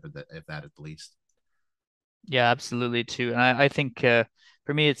showmanship of that at the least. Yeah, absolutely too. And I think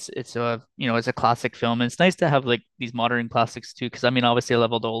for me it's a it's a classic film. And it's nice to have like these modern classics too, because I mean obviously I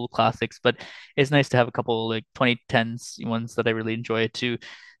love all the old classics, but it's nice to have a couple like 2010s ones that I really enjoy too.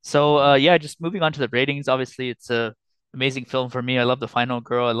 So yeah, just moving on to the ratings. Obviously it's a amazing film for me. I love the final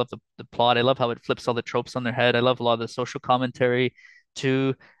girl. I love the plot. I love how it flips all the tropes on their head. I love a lot of the social commentary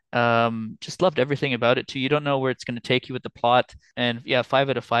too. Just loved everything about it too. You don't know where it's going to take you with the plot. And yeah, 5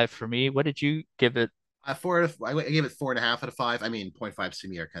 out of 5 for me. What did you give it? I gave it 4.5 out of 5. I mean, 0.5 to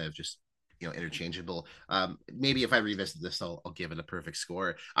me are kind of just interchangeable. Maybe if I revisit this, I'll give it a perfect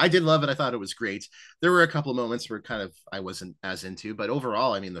score. I did love it. I thought it was great. There were a couple of moments where kind of I wasn't as into, but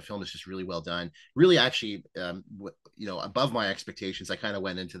overall, I mean, the film is just really well done. Really, actually, above my expectations. I kind of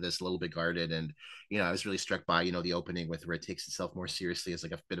went into this a little bit guarded, and I was really struck by the opening with where it takes itself more seriously as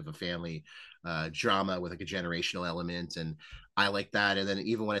like a bit of a family drama with like a generational element, and I like that. And then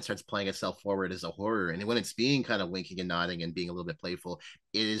even when it starts playing itself forward as a horror, and when it's being kind of winking and nodding and being a little bit playful,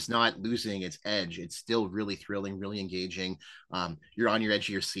 it is not losing its edge. It's still really thrilling, really engaging. You're on your edge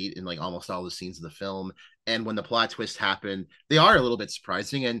of your seat in like almost all the scenes of the film. And when the plot twists happen, they are a little bit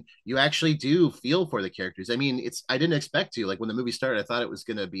surprising, and you actually do feel for the characters. I mean, I didn't expect to. Like when the movie started, I thought it was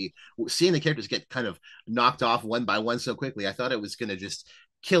going to be seeing the characters get kind of knocked off one by one so quickly. I thought it was going to just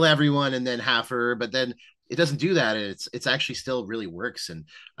kill everyone and then have her, but then it doesn't do that, and it's actually still really works. And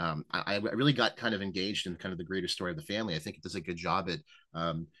I really got kind of engaged in kind of the greater story of the family. I think it does a good job at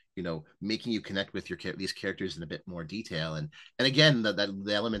making you connect with these characters in a bit more detail, and again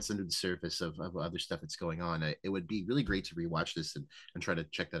the elements under the surface of other stuff that's going on. It would be really great to rewatch this and try to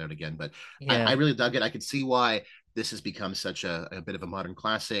check that out again. But Yeah. I really dug it. I could see why this has become such a bit of a modern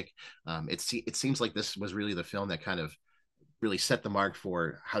classic. It seems like this was really the film that kind of really set the mark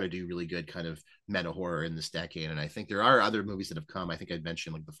for how to do really good kind of meta horror in this decade. And I think there are other movies that have come. I think I'd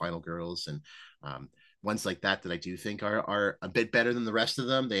mentioned like The Final Girls and ones like that I do think are a bit better than the rest of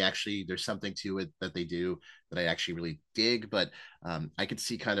them. There's something to it that they do that I actually really dig, but I could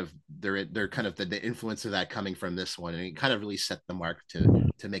see kind of they're kind of the influence of that coming from this one, and it kind of really set the mark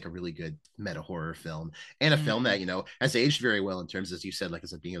to make a really good meta horror film, and a film that has aged very well in terms, as you said, like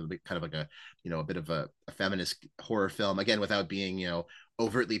as it being a bit, kind of like a bit of a feminist horror film, again without being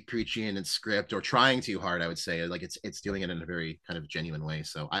overtly preaching in its script or trying too hard. I would say like it's doing it in a very kind of genuine way.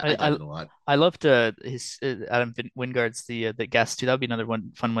 So I like it a lot. I loved his Adam Wingard's the guest too. That would be another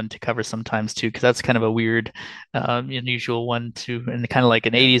fun one to cover sometimes too, because that's kind of a weird, unusual one too, and kind of like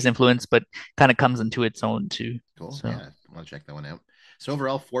an '80s influence, but kind of comes into its own too. Cool. So. Yeah, I want to check that one out. So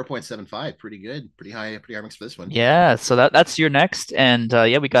overall, 4.75, pretty good, pretty high marks for this one. Yeah, so that's your next, and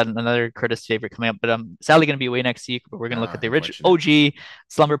yeah, we got another Curtis favorite coming up, but sadly going to be away next week. But we're going to look at the original OG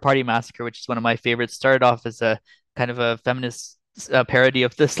Slumber Party Massacre, which is one of my favorites. Started off as a kind of a feminist parody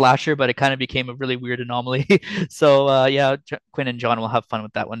of the slasher, but it kind of became a really weird anomaly. So yeah, Quinn and John will have fun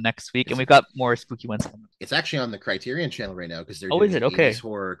with that one next week, and we've got more spooky ones coming. It's actually on the Criterion channel right now because they're doing an 80s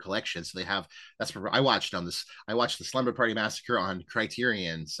horror collection. So they have that's where I watched the Slumber Party Massacre on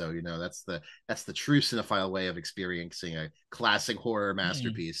Criterion. So that's the true cinephile way of experiencing a classic horror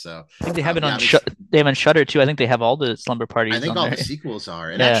masterpiece. So I think they have it on they have on Shudder too. I think they have all the Slumber Parties. I think all the sequels are,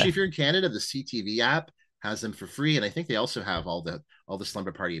 and actually, if you're in Canada, the CTV app has them for free, and I think they also have all the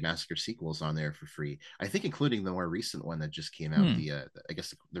Slumber Party Massacre sequels on there for free. I think including the more recent one that just came out, I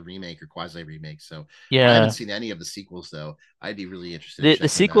guess the remake or quasi remake. So yeah, I haven't seen any of the sequels though. I'd be really interested. The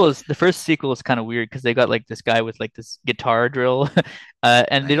sequels, the first sequel is kind of weird because they got like this guy with like this guitar drill,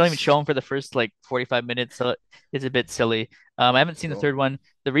 and they don't even show him for the first like 45 minutes, so it's a bit silly. I haven't seen the third one.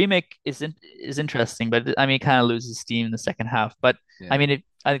 The remake is interesting, but I mean, it kind of loses steam in the second half. But I mean,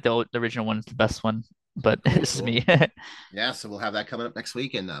 I think the original one is the best one. But this is me. Yeah, so we'll have that coming up next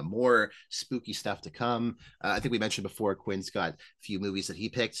week, and more spooky stuff to come. I think we mentioned before Quinn's got a few movies that he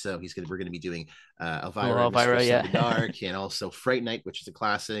picked, so we're gonna be doing Elvira, yeah, Dark, and also Fright Night, which is a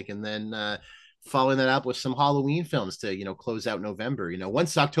classic, and then following that up with some Halloween films to close out November.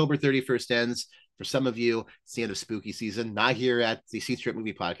 Once October 31st ends, for some of you, it's the end of spooky season. Not here at the C Strip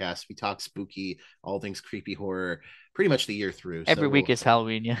Movie Podcast. We talk spooky, all things creepy horror, pretty much the year through. Every week is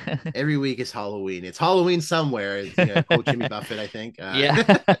Halloween, yeah. Every week is Halloween. It's Halloween somewhere. Quote Jimmy Buffett, I think.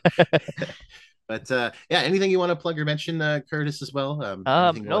 Yeah. But yeah, anything you want to plug or mention, Curtis, as well?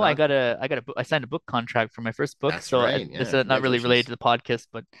 No, I signed a book contract for my first book. That's so right. it's not really related to the podcast,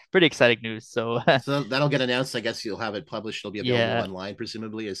 but pretty exciting news. So so that'll get announced. I guess you'll have it published. It'll be available online,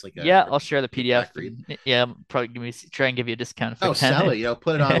 presumably. As like I'll share the PDF. Yeah, probably try and give you a discount. If sell it.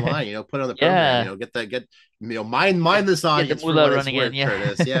 Put it online. Put it on the program. Mind this audience for what it's worth,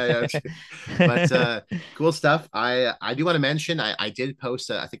 Curtis. Yeah. But cool stuff. I do want to mention. I did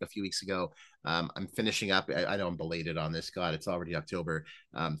post I think a few weeks ago. I'm finishing up. I know I'm belated on this. God, it's already October.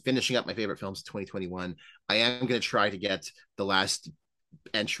 Finishing up my favorite films of 2021. I am going to try to get the last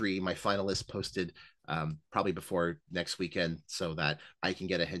entry, my final list, posted probably before next weekend, so that I can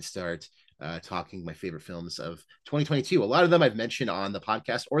get a head start talking my favorite films of 2022. A lot of them I've mentioned on the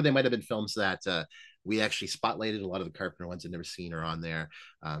podcast, or they might have been films that we actually spotlighted a lot of the Carpenter ones I've never seen are on there.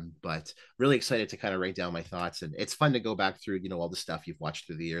 But really excited to kind of write down my thoughts. And it's fun to go back through, all the stuff you've watched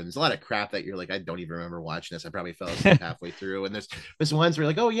through the year. And there's a lot of crap that you're like, I don't even remember watching this. I probably fell asleep halfway through. And there's ones where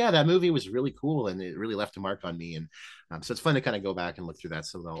you're like, oh yeah, that movie was really cool and it really left a mark on me. And so it's fun to kind of go back and look through that.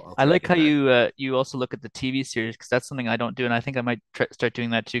 So I like how you also look at the TV series, because that's something I don't do, and I think I might start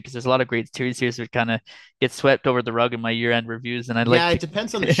doing that too, because there's a lot of great TV series that kind of get swept over the rug in my year-end reviews, and it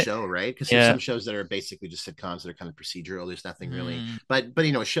depends on the show, right? Because there's some shows that are basically just sitcoms that are kind of procedural. There's nothing really, but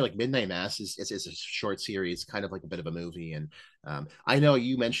a show like Midnight Mass is a short series, kind of like a bit of a movie. And I know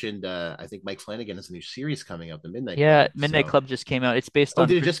you mentioned I think Mike Flanagan has a new series coming out, the Midnight Club. Midnight Club just came out. It's based on.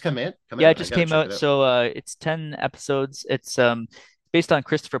 Did it just come in? It just came out. So it's 10 episodes. It's based on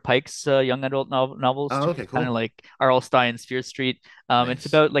Christopher Pike's young adult novels. Oh, okay, cool. Kind of like R.L. Stein's Fear Street. Nice. It's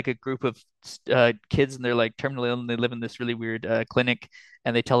about like a group of kids, and they're like terminally ill, and they live in this really weird clinic,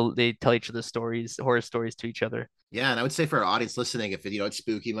 and they tell each other stories, horror stories to each other. Yeah, and I would say for our audience listening, if it's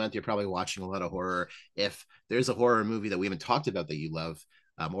spooky month, you're probably watching a lot of horror. If there's a horror movie that we haven't talked about that you love,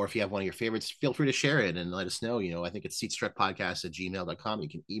 or if you have one of your favorites, feel free to share it and let us know. I think it's seatstruckpodcast@gmail.com. You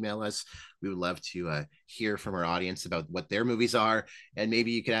can email us. We would love to hear from our audience about what their movies are, and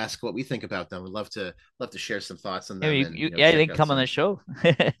maybe you could ask what we think about them. We'd love to share some thoughts on them. They can come on the show.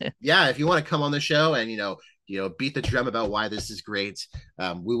 Yeah, if you want to come on the show and beat the drum about why this is great,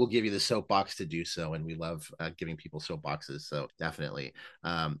 we will give you the soapbox to do so, and we love giving people soapboxes. So definitely.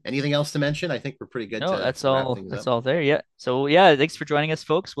 Anything else to mention? I think we're pretty good. No, that's all. That's all there. Yeah. So thanks for joining us,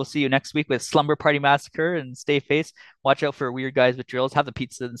 folks. We'll see you next week with Slumber Party Massacre, and stay face. Watch out for weird guys with drills. Have the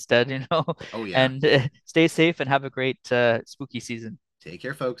pizza instead. Oh yeah. And stay safe and have a great spooky season. Take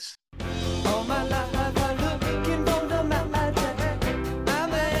care, folks.